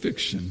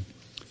crucifixion.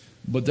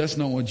 But that's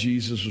not what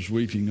Jesus was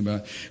weeping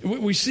about.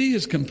 We see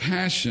his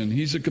compassion.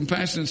 He's a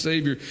compassionate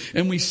Savior.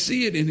 And we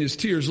see it in his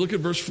tears. Look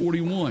at verse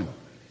 41.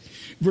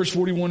 Verse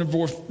 41 and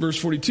verse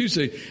 42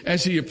 say,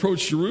 as he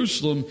approached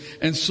Jerusalem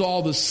and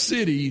saw the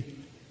city,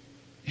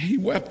 he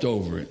wept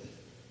over it.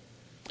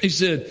 He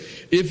said,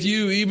 if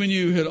you, even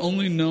you, had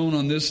only known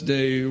on this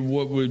day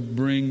what would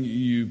bring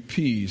you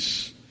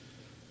peace,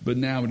 but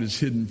now it is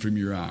hidden from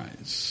your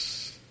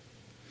eyes.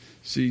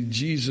 See,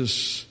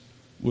 Jesus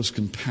was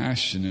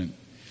compassionate.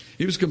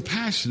 He was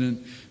compassionate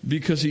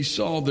because he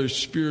saw their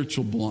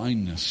spiritual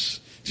blindness.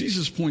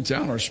 Jesus points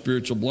out our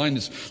spiritual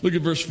blindness. Look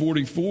at verse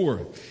 44.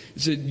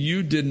 It said,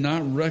 you did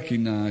not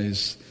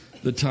recognize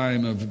the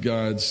time of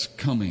God's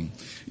coming.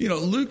 You know,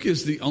 Luke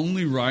is the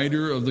only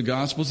writer of the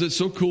Gospels. It's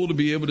so cool to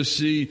be able to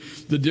see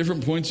the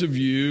different points of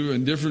view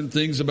and different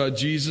things about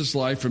Jesus'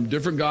 life from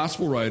different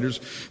Gospel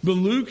writers. But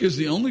Luke is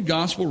the only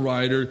Gospel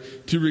writer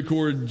to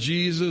record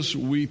Jesus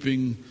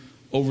weeping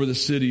over the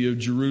city of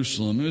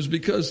Jerusalem. It was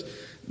because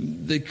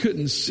they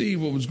couldn't see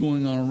what was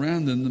going on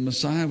around them. The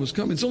Messiah was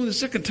coming. It's only the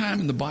second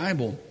time in the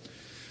Bible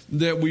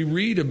that we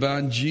read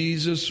about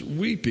Jesus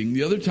weeping.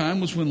 The other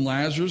time was when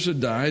Lazarus had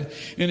died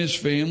and his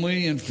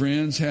family and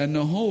friends had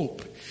no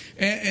hope.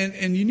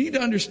 And you need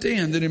to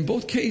understand that in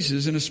both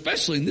cases, and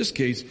especially in this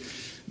case,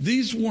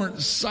 these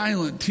weren't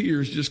silent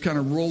tears just kind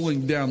of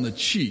rolling down the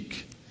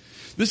cheek.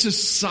 This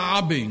is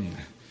sobbing.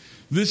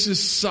 This is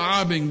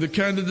sobbing, the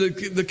kind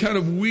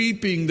of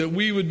weeping that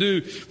we would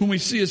do when we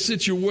see a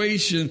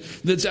situation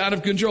that's out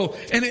of control.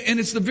 And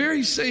it's the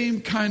very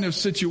same kind of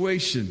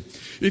situation.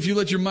 If you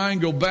let your mind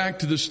go back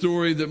to the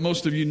story that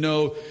most of you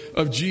know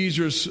of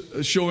Jesus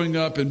showing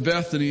up in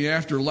Bethany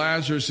after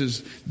Lazarus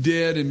is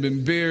dead and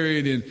been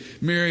buried, and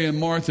Mary and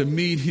Martha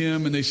meet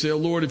him and they say, oh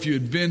Lord, if you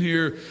had been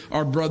here,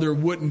 our brother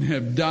wouldn't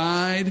have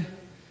died.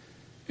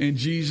 And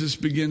Jesus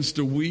begins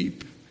to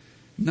weep.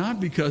 Not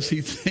because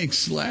he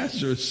thinks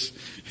Lazarus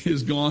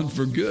is gone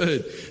for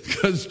good,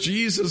 because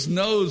Jesus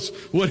knows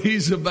what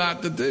he's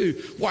about to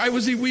do. Why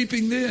was he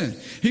weeping then?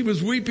 He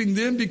was weeping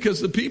then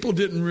because the people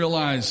didn't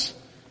realize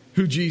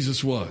who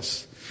Jesus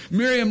was.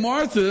 Mary and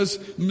Martha's,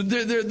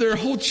 their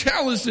whole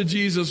challenge to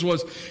Jesus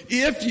was,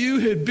 if you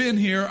had been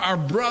here, our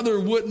brother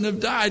wouldn't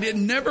have died. It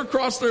never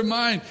crossed their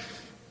mind.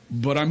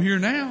 But I'm here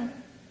now.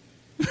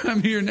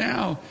 I'm here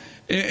now.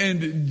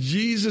 And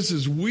Jesus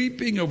is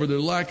weeping over their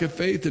lack of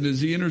faith. And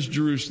as he enters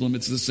Jerusalem,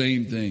 it's the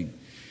same thing.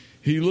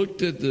 He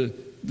looked at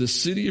the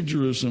city of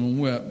Jerusalem and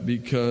wept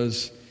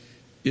because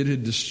it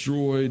had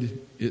destroyed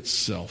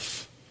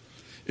itself.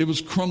 It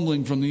was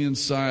crumbling from the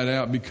inside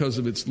out because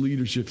of its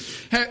leadership.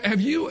 Have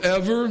you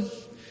ever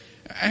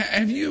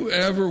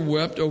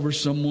wept over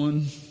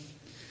someone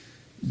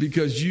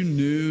because you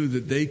knew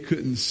that they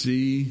couldn't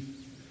see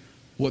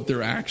what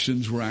their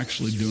actions were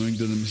actually doing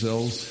to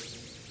themselves?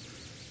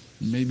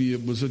 Maybe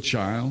it was a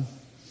child.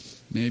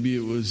 Maybe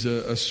it was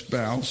a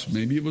spouse.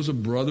 Maybe it was a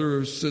brother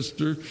or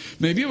sister.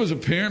 Maybe it was a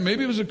parent.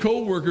 Maybe it was a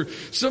co-worker.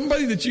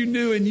 Somebody that you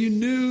knew, and you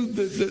knew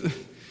that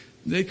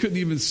they couldn't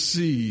even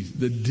see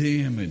the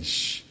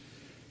damage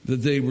that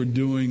they were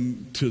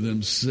doing to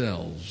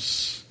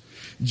themselves.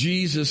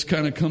 Jesus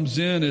kind of comes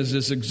in as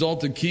this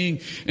exalted king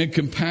and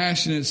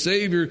compassionate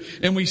savior,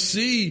 and we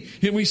see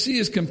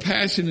his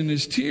compassion in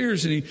his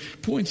tears, and he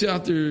points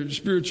out their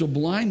spiritual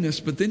blindness,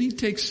 but then he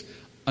takes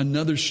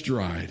another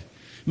stride.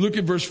 Look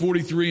at verse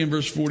 43 and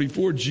verse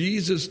 44.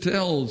 Jesus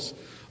tells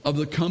of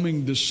the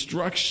coming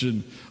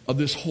destruction of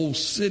this whole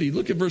city.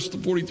 Look at verse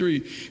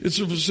 43. It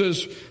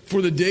says,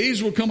 for the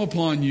days will come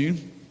upon you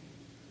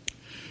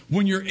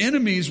when your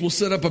enemies will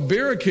set up a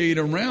barricade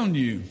around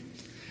you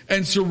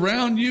and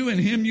surround you and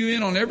hem you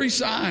in on every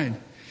side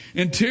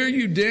and tear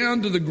you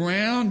down to the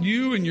ground,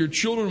 you and your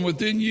children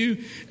within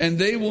you, and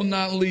they will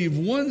not leave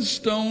one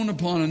stone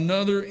upon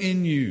another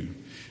in you,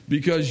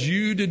 because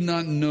you did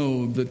not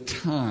know the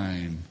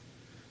time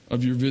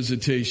of your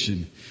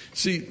visitation.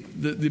 See,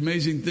 the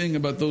amazing thing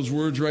about those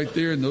words right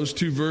there in those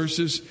two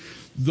verses,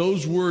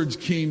 those words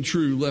came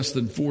true less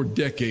than 4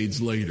 decades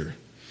later.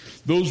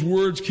 Those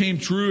words came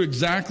true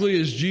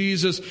exactly as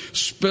Jesus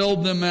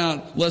spelled them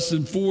out less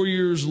than 4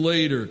 years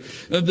later.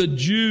 The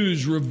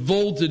Jews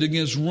revolted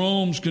against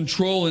Rome's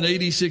control in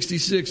AD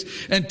 66,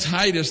 and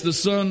Titus, the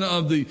son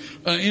of the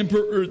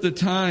emperor at the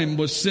time,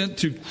 was sent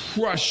to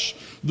crush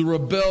the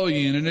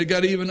rebellion, and it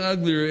got even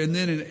uglier. And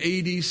then in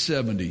AD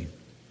 70,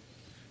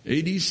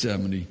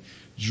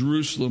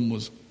 Jerusalem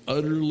was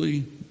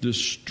utterly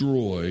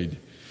destroyed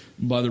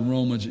by the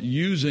Romans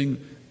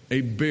using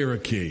a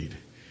barricade.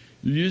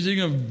 Using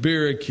a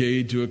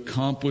barricade to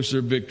accomplish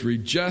their victory,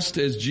 just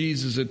as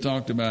Jesus had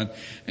talked about.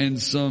 And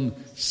some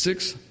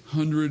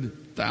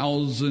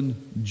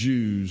 600,000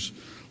 Jews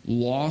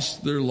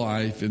lost their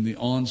life in the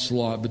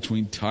onslaught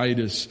between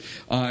Titus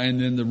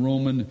and then the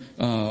Roman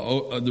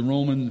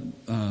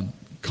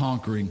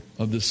conquering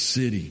of the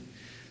city.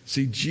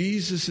 See,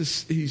 Jesus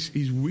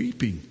he's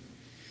weeping.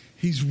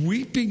 He's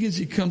weeping as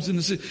he comes in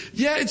the city.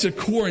 Yeah, it's a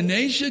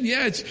coronation.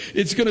 Yeah,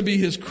 it's going to be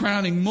his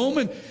crowning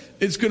moment.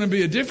 It's going to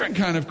be a different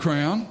kind of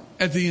crown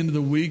at the end of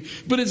the week.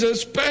 But it's a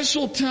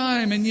special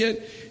time, and yet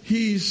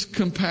he's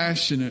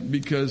compassionate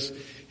because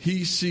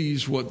he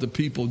sees what the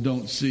people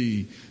don't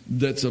see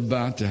that's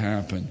about to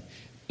happen.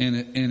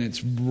 And it's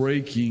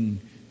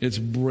breaking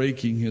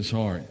his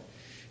heart.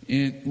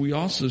 And we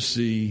also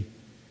see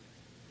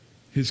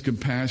his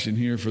compassion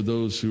here for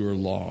those who are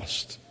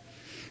lost.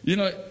 You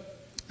know,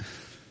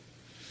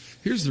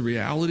 here's the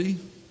reality.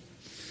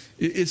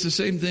 It's the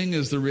same thing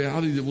as the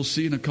reality that we'll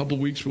see in a couple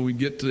of weeks when we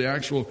get to the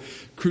actual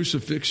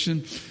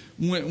crucifixion.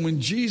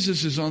 When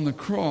Jesus is on the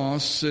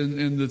cross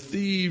and the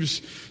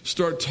thieves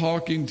start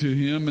talking to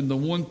him, and the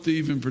one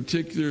thief in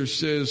particular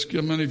says,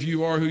 come on, if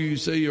you are who you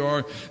say you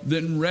are,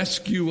 then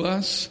rescue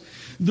us.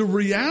 The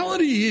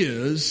reality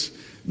is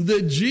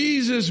that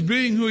Jesus,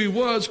 being who he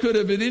was, could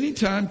have at any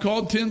time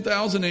called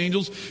 10,000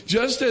 angels,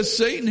 just as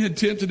Satan had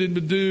tempted him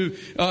to do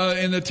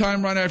in the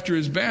time right after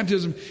his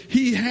baptism.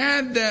 He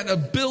had that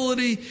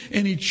ability,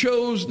 and he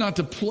chose not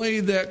to play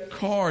that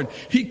card.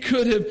 He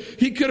could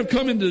have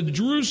come into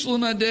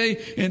Jerusalem that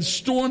day and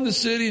stormed the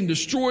city and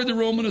destroyed the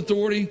Roman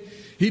authority.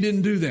 He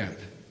didn't do that.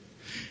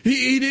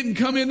 He didn't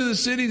come into the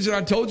city and say,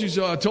 I told you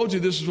so. I told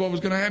you this is what was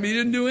going to happen. He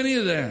didn't do any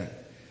of that.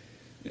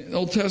 In the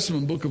Old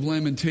Testament book of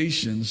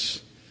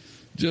Lamentations,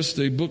 just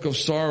a book of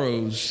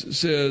sorrows,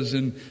 says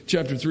in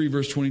chapter 3,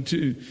 verse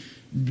 22,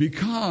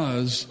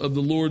 because of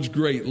the Lord's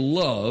great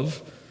love,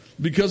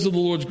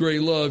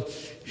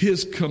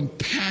 his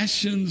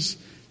compassions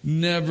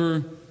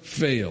never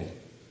fail.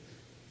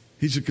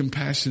 He's a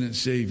compassionate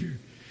Savior.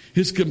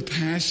 His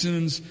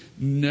compassions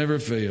never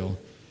fail.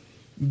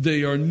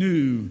 They are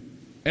new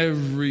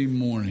every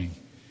morning.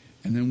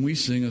 And then we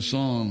sing a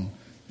song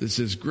that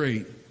says,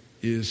 great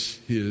is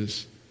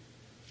his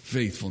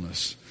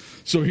faithfulness.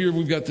 So here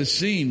we've got the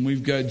scene.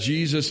 We've got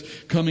Jesus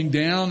coming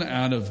down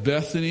out of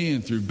Bethany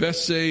and through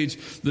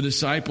Bethsage. The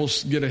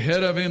disciples get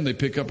ahead of him. They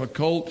pick up a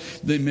colt.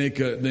 They make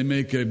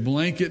a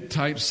blanket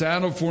type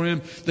saddle for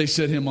him. They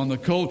set him on the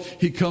colt.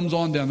 He comes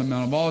on down the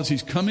Mount of Olives.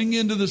 He's coming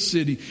into the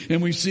city,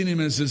 and we've seen him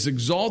as this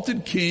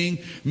exalted king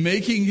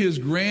making his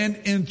grand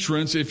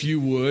entrance, if you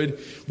would.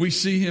 We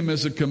see him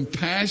as a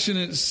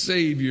compassionate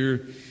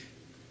Savior,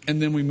 and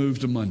then we move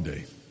to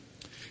Monday.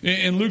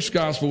 In Luke's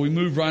gospel, we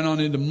move right on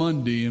into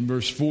Monday in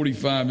verse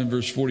 45 and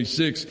verse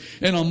 46.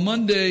 And on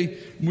Monday,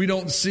 we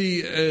don't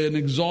see an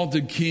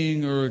exalted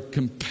king or a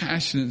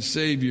compassionate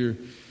Savior.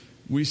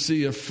 We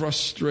see a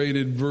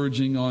frustrated,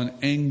 verging on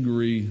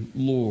angry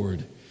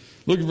Lord.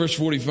 Look at verse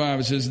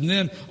 45. It says, "And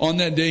then on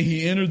that day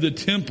he entered the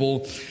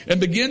temple and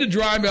began to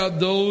drive out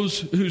those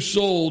who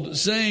sold,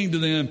 saying to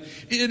them,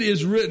 'It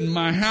is written,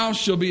 my house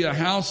shall be a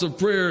house of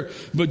prayer,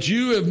 but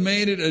you have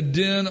made it a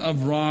den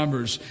of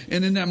robbers.'"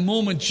 And in that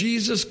moment,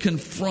 Jesus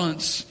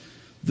confronts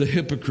the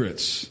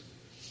hypocrites.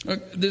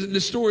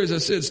 The story, as I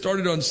said,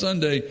 started on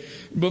Sunday,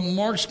 but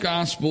Mark's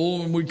gospel,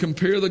 when we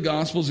compare the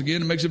gospels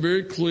again, it makes it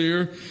very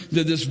clear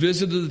that this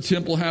visit to the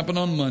temple happened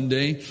on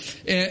Monday.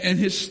 And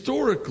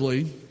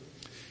historically,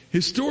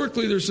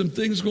 there's some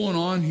things going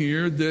on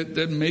here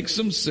that make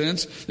some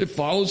sense, that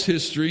follows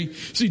history.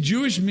 See,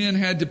 Jewish men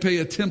had to pay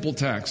a temple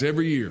tax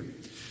every year.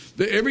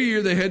 Every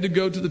year they had to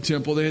go to the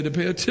temple. They had to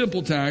pay a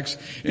temple tax,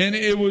 and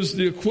it was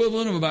the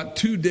equivalent of about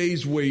 2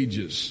 days'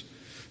 wages.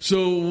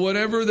 So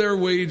whatever their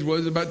wage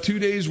was, about 2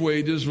 days'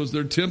 wages was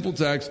their temple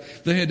tax.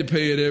 They had to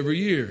pay it every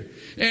year.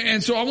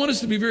 And so I want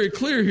us to be very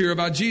clear here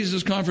about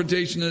Jesus'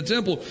 confrontation in the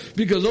temple,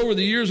 because over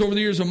the years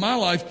of my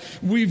life,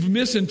 we've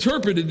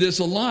misinterpreted this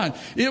a lot.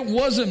 It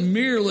wasn't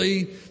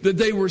merely that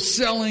they were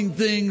selling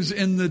things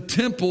in the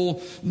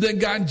temple that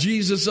got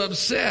Jesus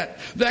upset.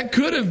 That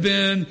could have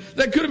been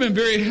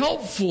very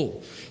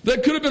helpful.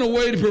 That could have been a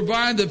way to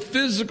provide the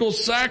physical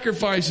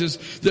sacrifices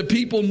that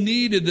people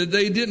needed that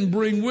they didn't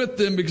bring with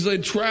them because they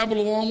traveled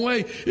a long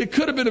way. It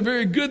could have been a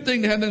very good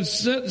thing to have them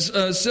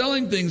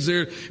selling things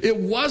there. It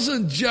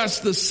wasn't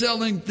just the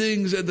selling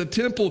things at the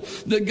temple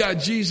that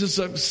got Jesus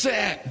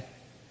upset.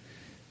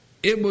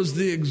 It was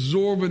the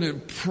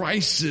exorbitant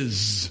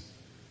prices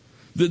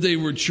that they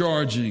were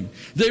charging.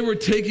 They were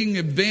taking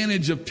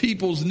advantage of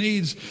people's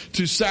needs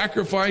to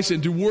sacrifice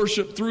and to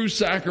worship through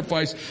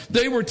sacrifice.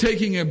 They were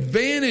taking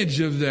advantage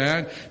of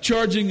that,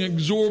 charging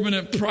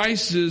exorbitant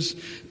prices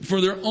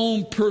for their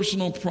own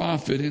personal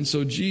profit. And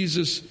so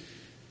Jesus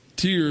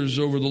tears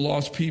over the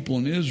lost people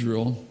in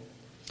Israel,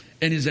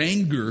 and his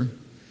anger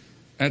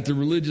at the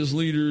religious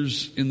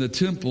leaders in the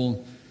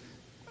temple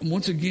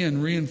once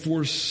again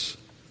reinforce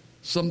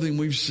something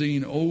we've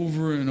seen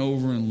over and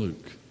over in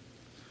Luke.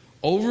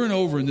 Over and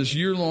over in this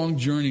year-long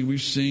journey,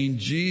 we've seen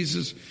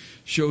Jesus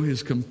show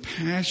his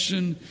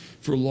compassion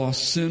for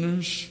lost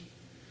sinners,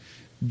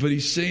 but he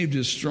saved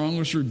his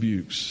strongest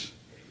rebukes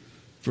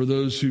for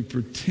those who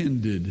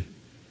pretended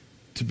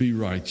to be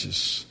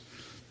righteous,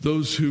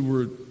 those who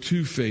were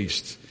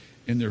two-faced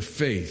in their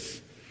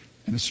faith,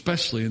 and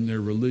especially in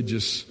their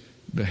religious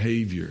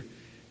behavior.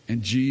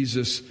 And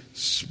Jesus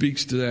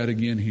speaks to that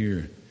again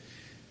here.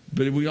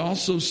 But we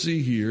also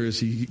see here, as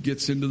he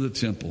gets into the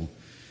temple,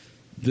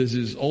 this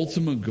is his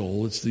ultimate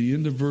goal. It's the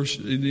end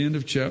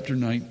of chapter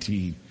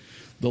 19.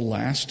 The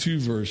last 2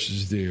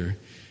 verses there.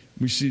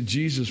 We see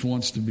Jesus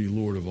wants to be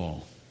Lord of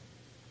all.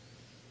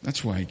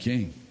 That's why he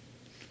came.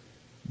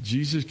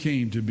 Jesus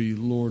came to be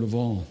Lord of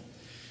all.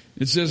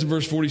 It says in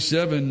verse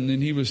 47,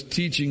 "And he was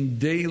teaching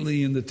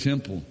daily in the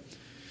temple.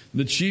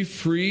 The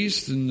chief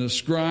priests and the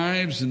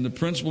scribes and the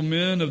principal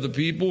men of the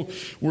people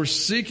were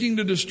seeking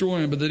to destroy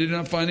him, but they did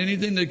not find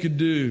anything they could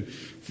do,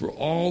 for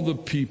all the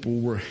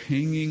people were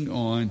hanging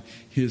on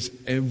his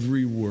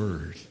every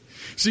word."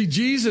 See,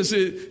 here's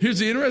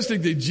the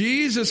interesting thing.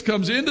 Jesus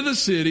comes into the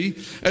city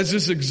as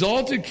this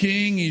exalted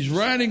king. He's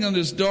riding on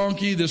this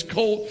donkey, this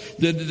colt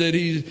that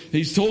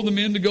he's told the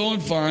men to go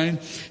and find.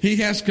 He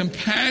has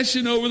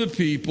compassion over the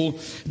people,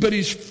 but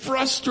he's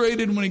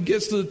frustrated when he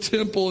gets to the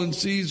temple and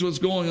sees what's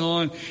going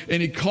on,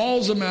 and he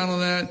calls them out on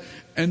that,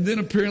 and then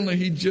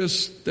apparently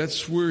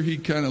that's where he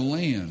kind of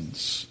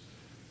lands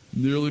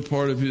in the early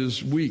part of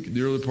his week,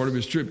 the early part of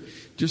his trip,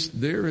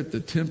 just there at the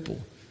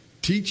temple,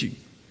 teaching.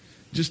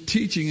 Just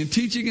teaching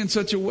in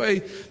such a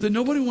way that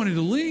nobody wanted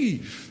to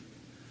leave.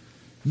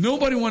 They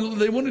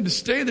wanted to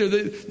stay there.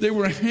 They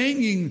were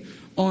hanging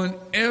on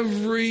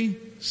every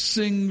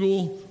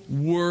single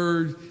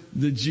word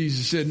that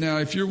Jesus said. Now,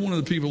 if you're one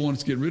of the people who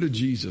wants to get rid of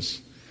Jesus,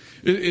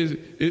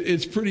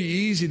 it's pretty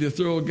easy to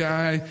throw a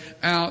guy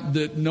out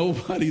that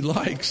nobody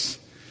likes.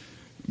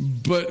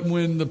 But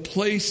when the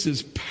place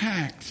is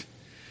packed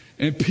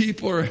and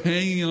people are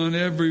hanging on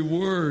every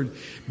word,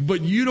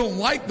 but you don't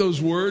like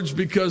those words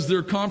because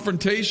they're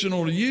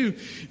confrontational to you,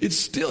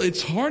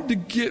 it's hard to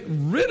get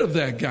rid of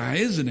that guy,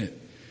 isn't it?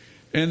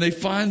 And they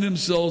find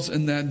themselves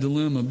in that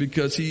dilemma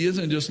because he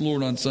isn't just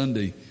Lord on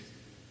Sunday.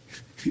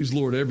 He's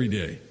Lord every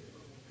day.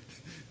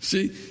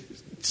 See,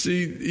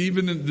 See,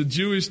 even in the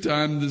Jewish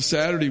time, the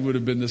Saturday would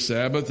have been the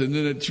Sabbath, and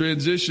then it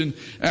transitioned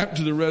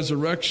after the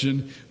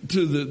resurrection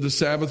to the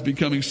Sabbath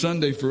becoming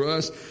Sunday for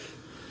us.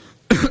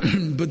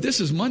 But this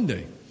is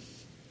Monday.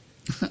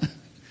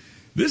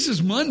 This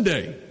is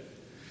Monday.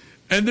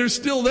 And they're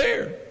still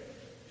there.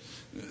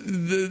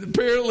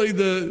 Apparently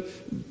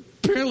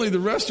the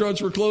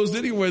restaurants were closed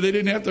anyway. They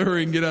didn't have to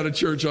hurry and get out of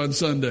church on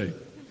Sunday.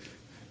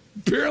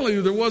 Apparently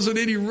there wasn't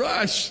any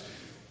rush.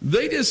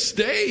 They just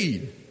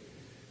stayed.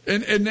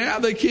 And now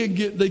they can't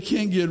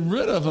get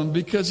rid of him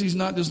because he's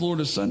not just Lord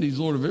of Sunday, he's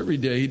Lord of every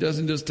day. He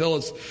doesn't just tell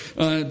us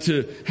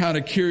to how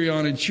to carry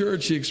on in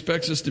church. He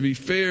expects us to be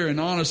fair and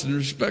honest and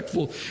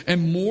respectful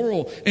and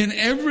moral in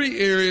every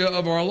area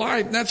of our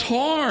life. And that's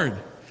hard.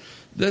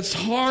 That's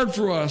hard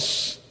for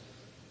us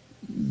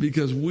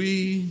because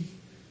we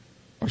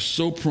are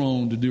so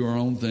prone to do our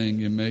own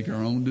thing and make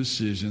our own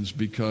decisions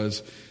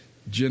because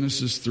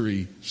Genesis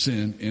 3,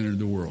 sin entered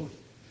the world.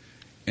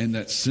 And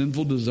that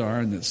sinful desire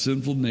and that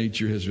sinful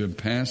nature has been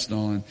passed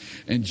on.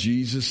 And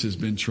Jesus has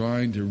been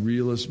trying to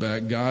reel us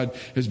back. God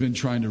has been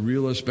trying to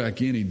reel us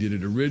back in. He did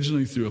it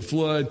originally through a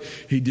flood.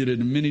 He did it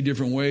in many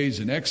different ways,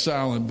 in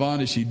exile and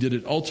bondage. He did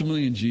it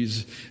ultimately in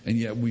Jesus. And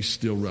yet we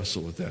still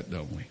wrestle with that,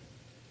 don't we?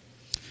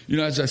 You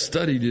know, as I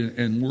studied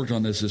and worked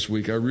on this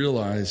week, I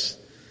realized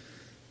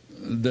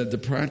that the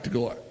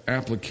practical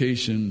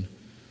application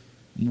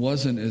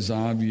wasn't as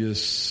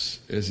obvious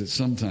as it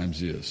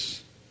sometimes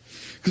is.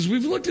 Because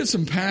we've looked at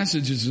some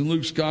passages in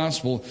Luke's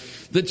gospel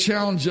that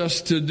challenge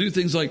us to do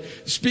things like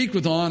speak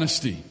with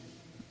honesty.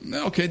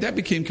 Okay, that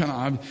became kind of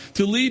obvious.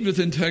 To lead with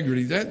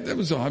integrity, that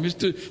was obvious.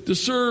 To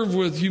serve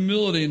with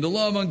humility and to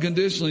love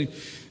unconditionally.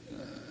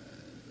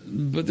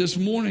 But this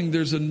morning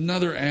there's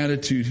another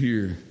attitude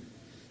here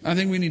I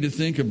think we need to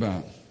think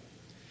about.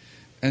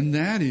 And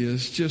that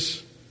is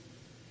just,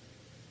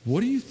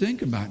 what do you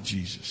think about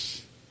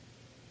Jesus?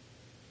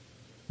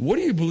 What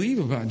do you believe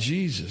about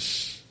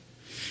Jesus?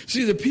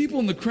 See, the people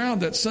in the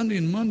crowd that Sunday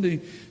and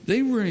Monday,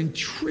 they were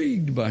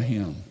intrigued by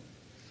him.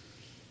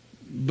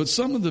 But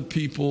some of the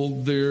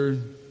people there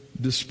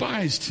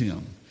despised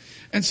him.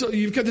 And so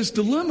you've got this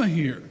dilemma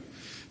here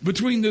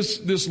between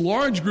this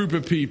large group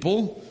of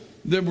people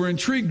that were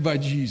intrigued by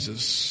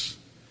Jesus,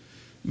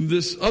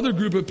 this other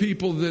group of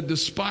people that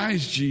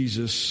despised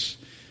Jesus.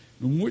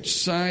 And which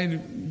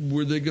side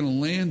were they going to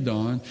land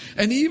on?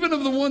 And even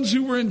of the ones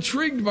who were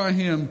intrigued by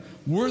him,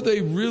 were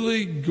they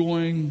really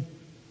going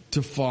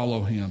to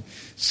follow him?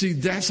 See,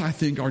 that's, I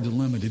think, our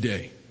dilemma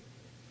today.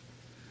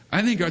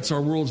 I think that's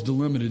our world's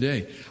dilemma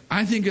today.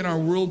 I think in our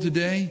world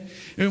today,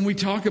 and we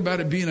talk about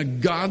it being a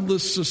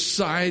godless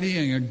society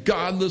and a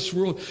godless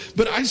world,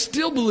 but I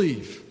still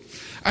believe,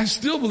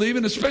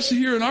 and especially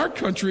here in our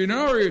country, in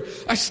our area,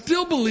 I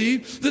still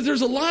believe that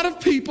there's a lot of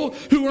people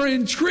who are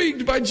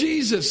intrigued by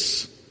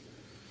Jesus.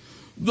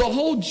 The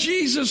whole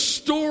Jesus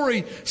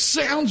story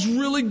sounds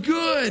really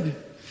good.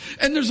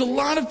 And there's a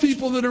lot of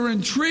people that are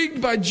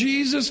intrigued by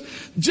Jesus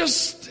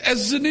just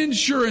as an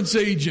insurance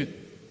agent.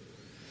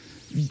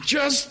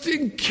 Just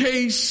in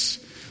case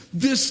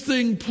this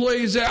thing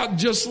plays out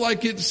just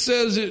like it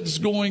says it's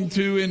going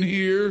to in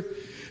here,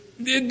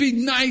 it'd be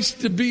nice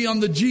to be on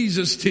the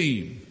Jesus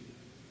team.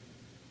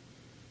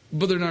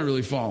 But they're not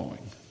really following.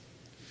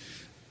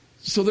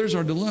 So there's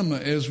our dilemma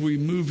as we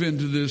move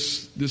into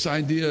this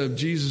idea of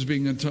Jesus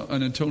being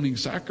an atoning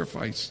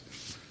sacrifice.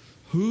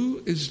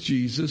 Who is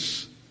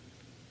Jesus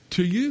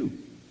to you?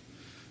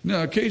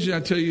 Now, occasionally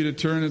I tell you to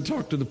turn and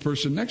talk to the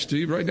person next to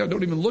you. Right now,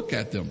 don't even look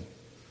at them.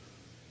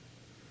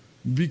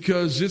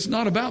 Because it's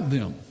not about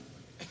them.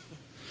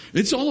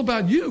 It's all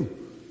about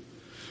you.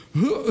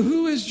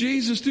 Who is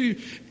Jesus to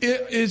you?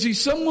 Is he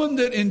someone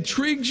that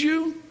intrigues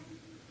you?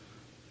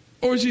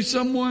 Or is he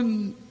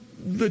someone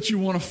that you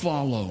want to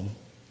follow?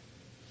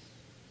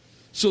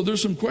 So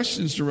there's some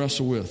questions to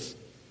wrestle with.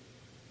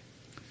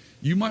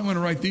 You might want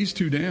to write these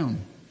two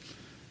down,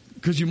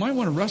 because you might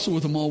want to wrestle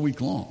with them all week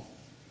long.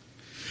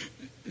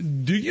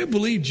 Do you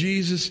believe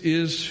Jesus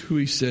is who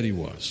he said he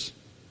was?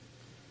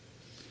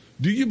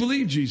 Do you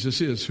believe Jesus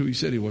is who he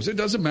said he was? It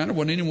doesn't matter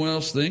what anyone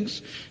else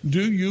thinks.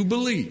 Do you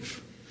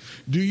believe?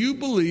 Do you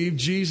believe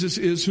Jesus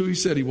is who he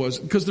said he was?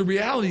 Because the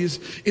reality is,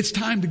 it's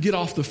time to get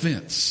off the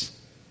fence.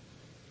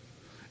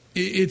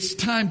 It's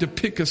time to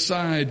pick a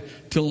side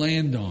to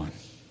land on.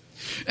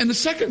 And the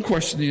second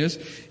question is,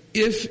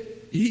 if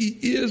he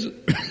is,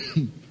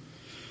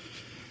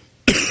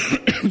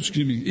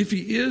 excuse me, if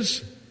he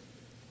is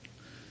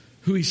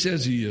who he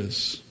says he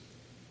is,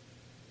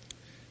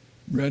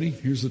 ready?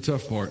 Here's the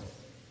tough part.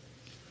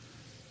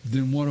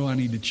 Then what do I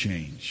need to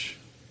change?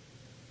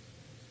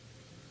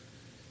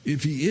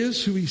 If he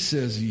is who he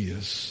says he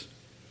is,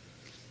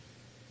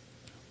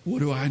 what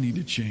do I need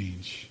to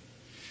change?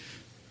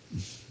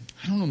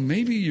 I don't know,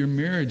 maybe your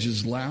marriage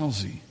is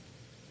lousy.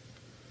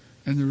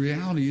 And the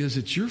reality is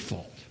it's your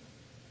fault.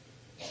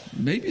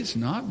 Maybe it's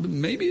not, but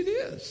maybe it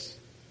is.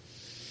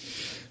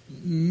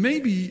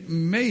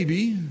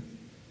 Maybe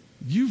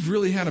you've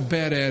really had a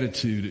bad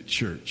attitude at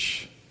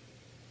church.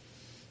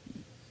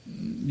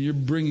 you're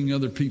bringing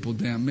other people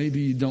down.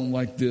 Maybe you don't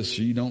like this,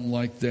 or you don't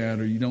like that,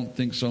 or you don't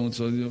think so and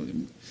so.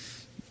 You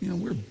know,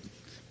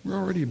 we're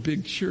already a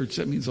big church.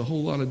 That means a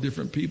whole lot of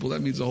different people.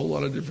 That means a whole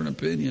lot of different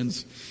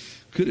opinions.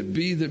 Could it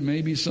be that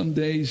maybe some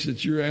days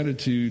that your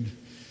attitude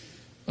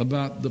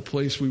about the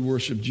place we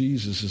worship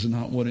Jesus is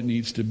not what it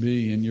needs to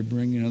be, and you're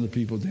bringing other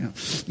people down?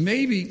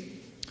 Maybe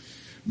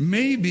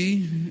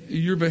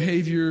your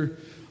behavior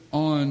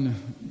on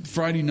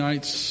Friday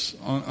nights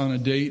on a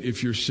date,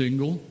 if you're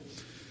single,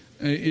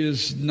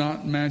 is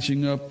not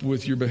matching up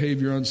with your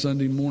behavior on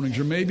Sunday mornings.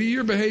 Or maybe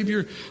your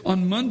behavior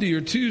on Monday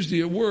or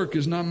Tuesday at work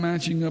is not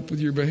matching up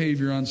with your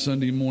behavior on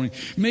Sunday morning.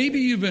 Maybe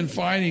you've been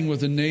fighting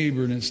with a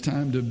neighbor and it's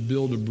time to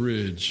build a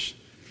bridge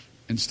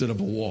instead of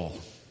a wall.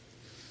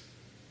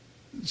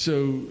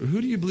 So who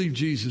do you believe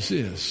Jesus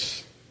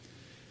is?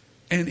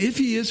 And if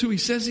he is who he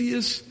says he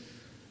is,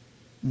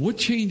 what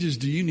changes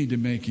do you need to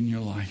make in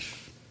your life?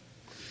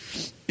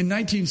 In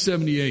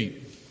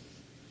 1978,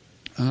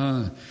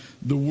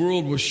 the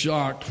world was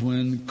shocked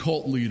when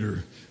cult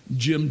leader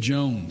Jim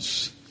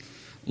Jones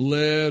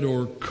led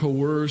or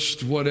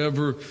coerced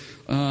whatever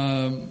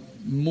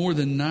more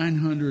than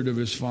 900 of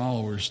his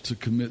followers to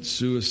commit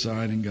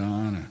suicide in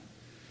Guyana.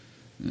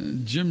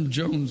 Jim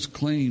Jones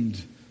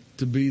claimed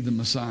to be the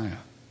Messiah,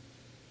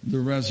 the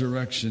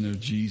resurrection of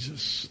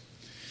Jesus.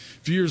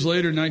 A few years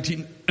later,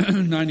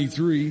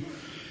 1993,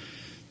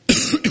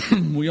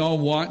 we all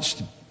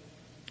watched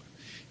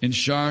in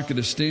shock at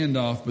a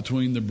standoff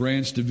between the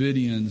Branch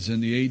Davidians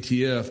and the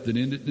ATF that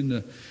ended in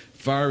the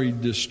fiery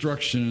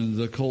destruction of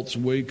the cult's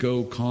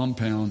Waco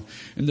compound.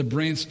 And the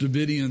Branch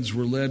Davidians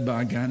were led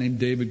by a guy named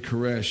David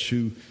Koresh,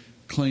 who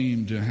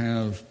claimed to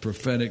have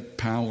prophetic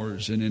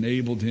powers and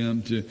enabled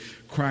him to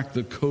crack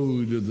the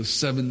code of the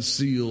 7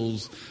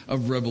 seals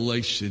of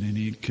Revelation. And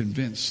he had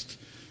convinced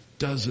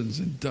dozens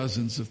and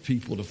dozens of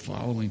people to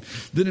follow him.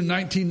 Then in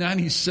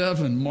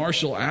 1997,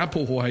 Marshall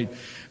Applewhite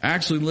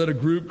actually led a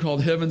group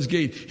called Heaven's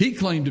Gate. He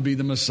claimed to be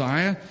the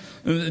Messiah,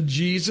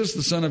 Jesus,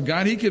 the Son of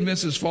God. He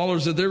convinced his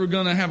followers that they were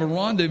going to have a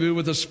rendezvous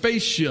with a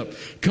spaceship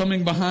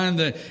coming behind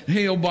the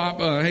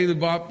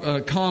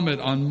Hale-Bopp comet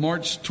on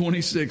March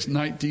 26,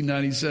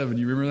 1997.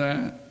 You remember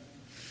that?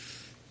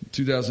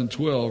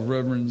 2012,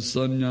 Reverend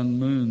Sun Myung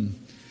Moon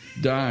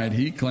died.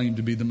 He claimed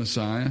to be the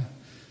Messiah.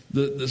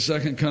 The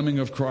second coming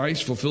of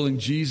Christ, fulfilling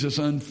Jesus'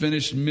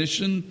 unfinished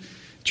mission.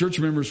 Church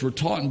members were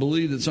taught and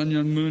believed that Sun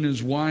Myung Moon and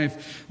his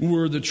wife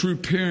were the true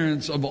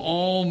parents of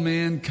all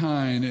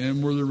mankind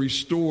and were the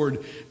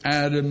restored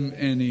Adam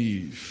and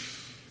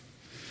Eve.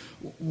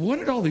 What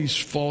did all these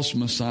false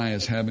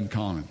messiahs have in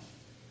common?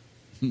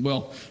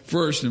 Well,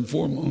 first and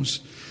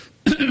foremost,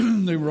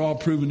 they were all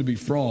proven to be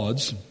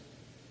frauds.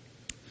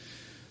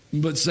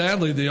 But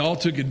sadly, they all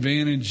took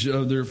advantage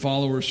of their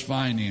followers'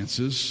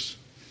 finances.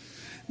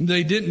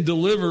 They didn't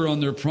deliver on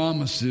their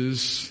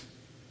promises,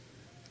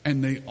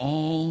 and they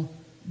all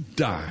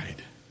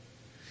died.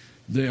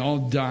 They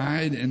all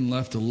died and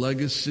left a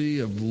legacy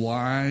of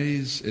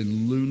lies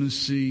and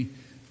lunacy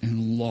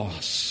and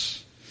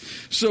loss.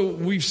 So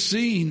we've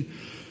seen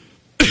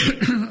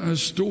a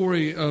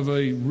story of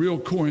a real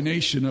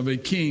coronation of a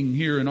king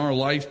here in our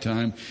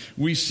lifetime.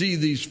 We see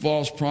these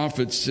false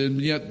prophets,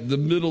 and yet the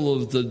middle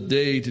of the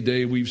day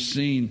today we've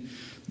seen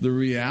the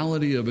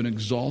reality of an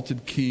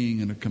exalted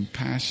king and a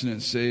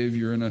compassionate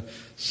Savior and a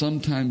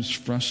sometimes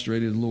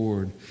frustrated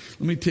Lord.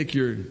 Let me take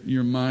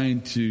your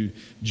mind to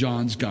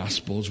John's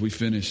Gospel as we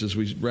finish, as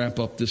we wrap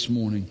up this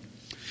morning.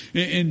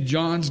 In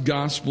John's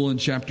Gospel in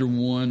chapter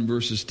 1,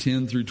 verses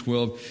 10 through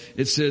 12,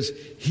 it says,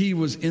 "He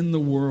was in the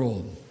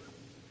world,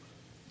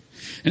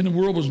 and the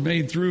world was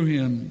made through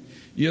him,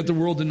 yet the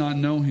world did not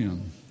know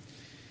him.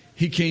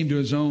 He came to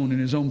his own, and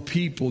his own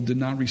people did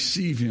not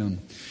receive him.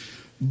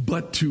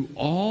 But to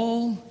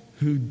all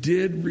who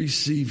did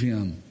receive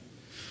him,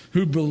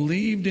 who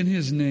believed in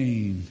his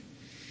name,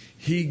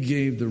 he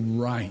gave the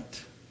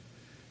right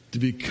to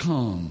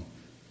become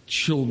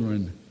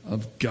children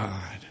of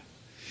God."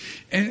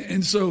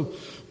 And so,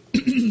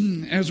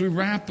 as we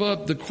wrap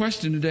up, the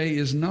question today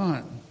is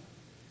not,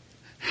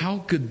 how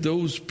could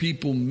those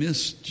people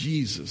miss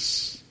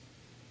Jesus?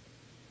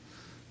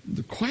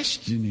 The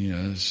question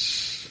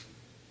is,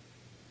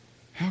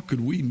 how could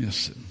we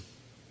miss him?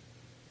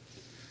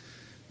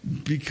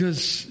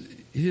 Because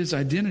his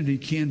identity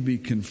can be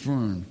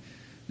confirmed.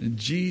 And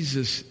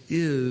Jesus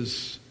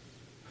is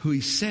who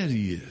he said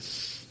he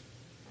is.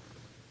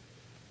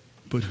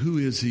 But who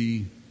is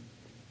he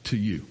to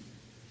you?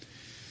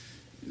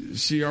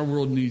 See, our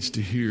world needs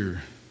to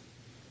hear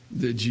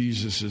that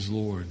Jesus is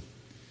Lord.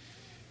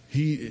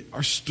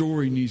 Our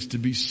story needs to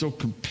be so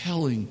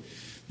compelling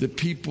that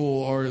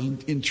people are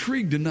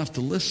intrigued enough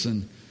to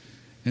listen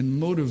and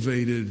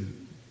motivated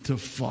to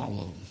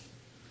follow.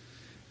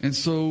 And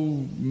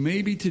so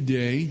maybe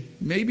today,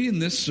 maybe in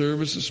this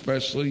service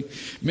especially,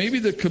 maybe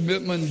the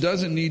commitment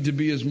doesn't need to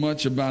be as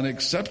much about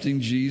accepting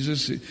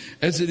Jesus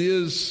as it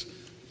is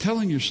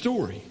telling your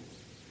story,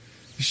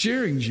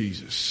 sharing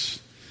Jesus.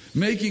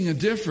 making a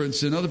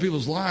difference in other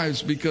people's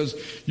lives because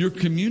you're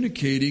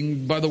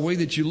communicating by the way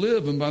that you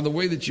live and by the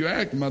way that you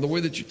act and by the way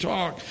that you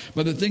talk,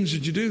 by the things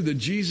that you do, that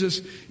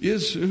Jesus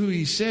is who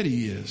he said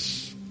he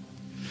is.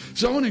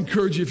 So I want to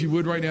encourage you, if you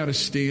would, right now to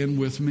stand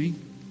with me.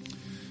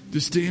 To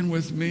stand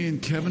with me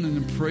and Kevin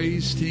and the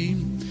praise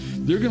team.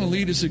 They're going to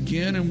lead us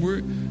again, and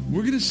we're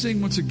going to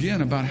sing once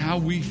again about how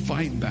we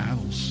fight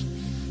battles.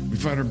 We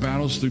fight our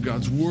battles through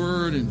God's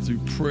Word and through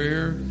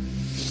prayer.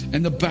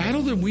 And the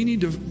battle that we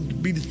need to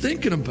be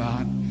thinking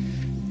about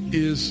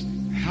is,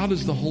 how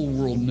does the whole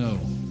world know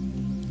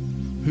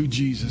who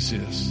Jesus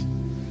is?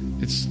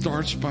 It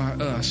starts by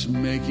us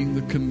making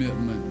the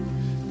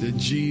commitment that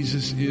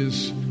Jesus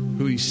is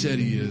who he said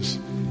he is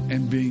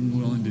and being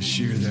willing to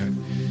share that.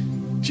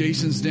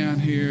 Jason's down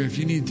here. If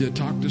you need to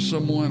talk to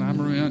someone,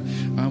 I'm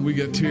around. We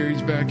got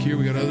Terry's back here.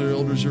 We got other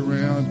elders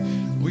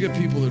around. We got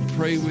people that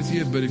pray with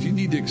you. But if you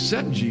need to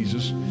accept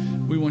Jesus,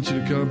 we want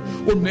you to come.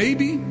 Or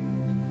maybe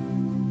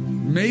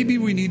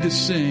we need to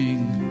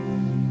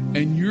sing.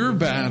 And your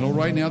battle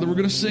right now that we're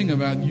going to sing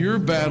about, your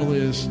battle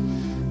is,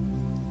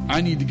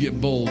 I need to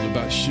get bold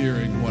about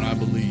sharing what I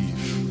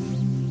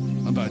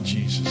believe about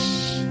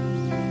Jesus.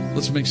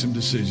 Let's make some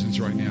decisions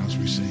right now as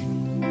we sing.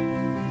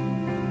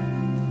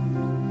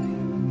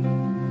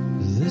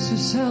 This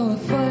is how I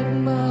fight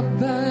my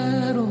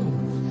battle.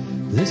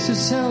 This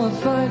is how I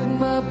fight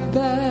my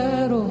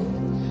battle.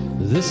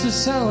 This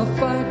is how I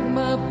fight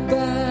my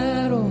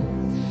battle.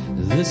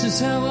 This is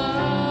how I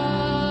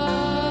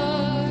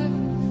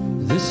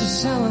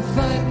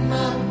fight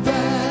my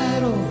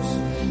battles.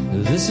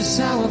 This is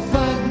how I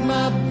fight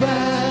my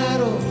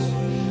battles.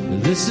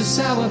 This is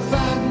how I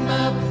fight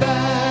my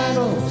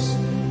battles.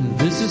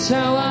 This is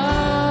how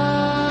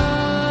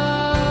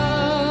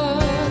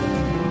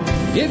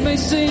It may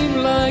seem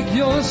like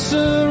you're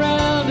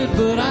surrounded,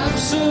 but I'm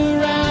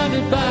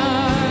surrounded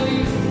by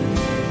you.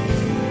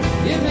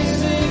 It may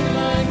seem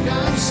like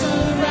I'm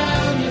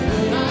surrounded,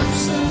 but I'm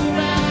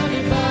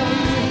surrounded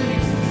by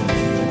you.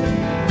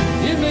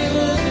 It may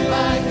look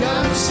like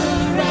I'm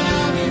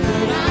surrounded,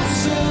 but I'm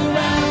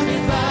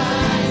surrounded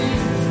by you.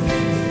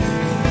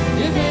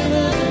 It may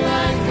look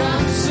like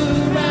I'm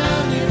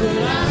surrounded,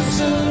 but I'm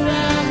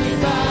surrounded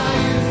by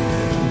you.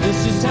 This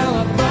is how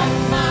I fight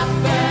my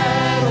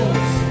battles.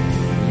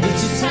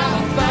 This is how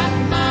I fight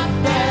my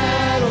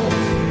battles.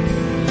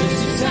 This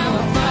is how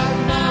I fight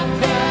my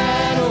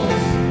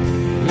battles.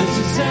 This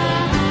is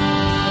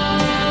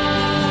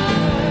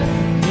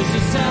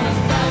how I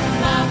fight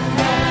my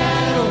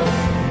battles.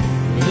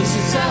 This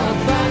is how I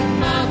fight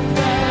my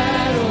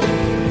battles.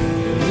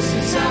 This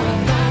is how I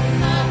fight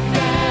my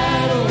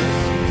battles.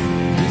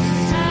 This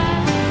is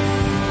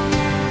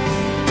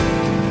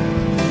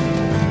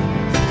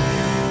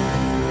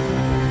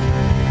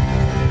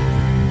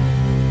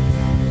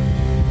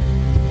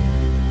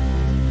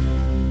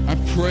I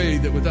pray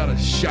that without a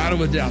shadow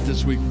of a doubt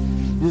this week,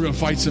 we're going to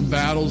fight some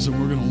battles and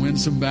we're going to win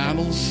some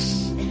battles.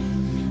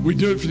 We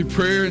do it through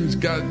prayer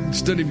and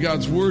study of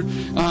God's Word.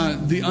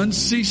 The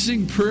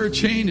unceasing prayer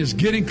chain is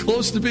getting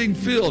close to being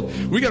filled.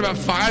 We got about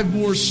 5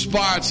 more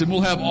spots, and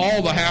we'll have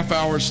all the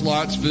half-hour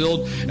slots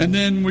filled. And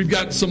then we've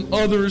got some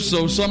others,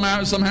 so some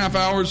half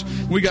hours.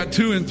 We got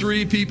 2 and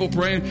 3 people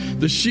praying.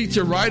 The sheets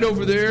are right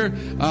over there.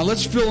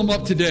 Let's fill them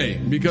up today,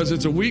 because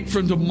it's a week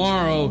from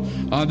tomorrow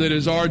that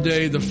is our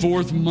day, the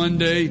 4th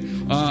Monday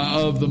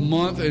of the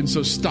month. And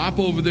so stop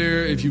over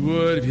there if you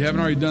would, if you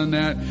haven't already done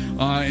that,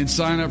 and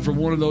sign up for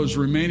one of those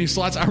remaining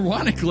slots.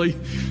 Ironically,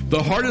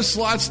 the hardest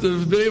slots that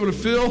have been able to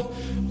fill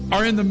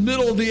are in the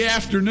middle of the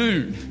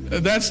afternoon.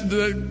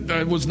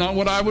 That was not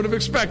what I would have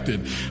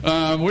expected.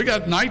 We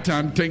got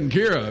nighttime taken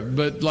care of,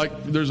 but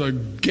there's a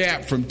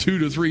gap from 2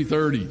 to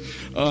 3:30,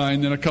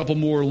 and then a couple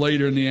more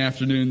later in the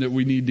afternoon that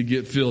we need to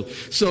get filled.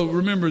 So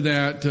remember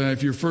that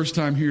if you're first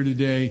time here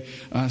today,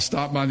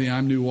 stop by the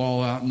I'm New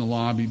wall out in the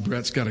lobby.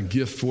 Brett's got a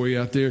gift for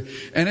you out there.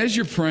 And as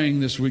you're praying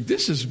this week,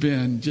 this has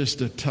been just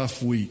a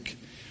tough week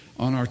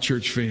on our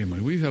church family.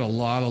 We've had a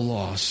lot of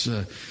loss.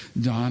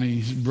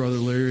 Donnie's brother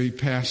Larry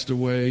passed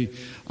away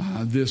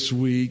this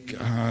week.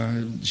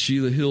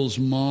 Sheila Hill's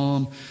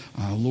mom,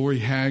 Lori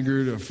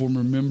Haggard, a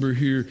former member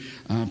here,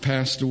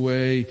 passed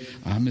away.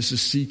 Mrs.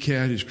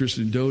 Seacat, who's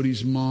Kristen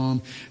Doty's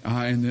mom.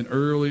 And then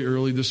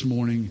early this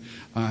morning,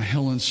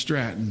 Helen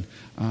Stratton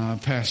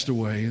passed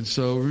away. And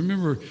so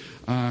remember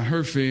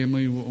her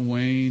family,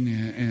 Wayne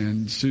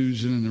and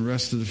Susan and the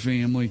rest of the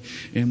family,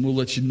 and we'll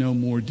let you know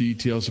more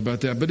details about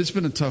that. But it's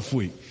been a tough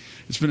week.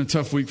 It's been a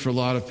tough week for a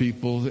lot of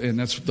people, and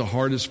that's the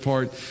hardest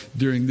part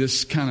during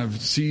this kind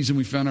of season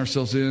we found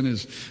ourselves in,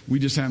 is we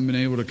just haven't been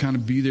able to kind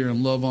of be there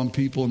and love on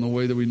people in the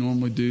way that we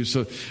normally do.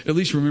 So at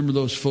least remember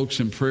those folks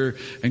in prayer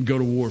and go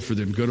to war for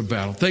them, go to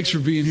battle. Thanks for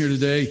being here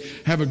today.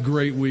 Have a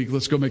great week.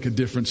 Let's go make a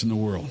difference in the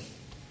world.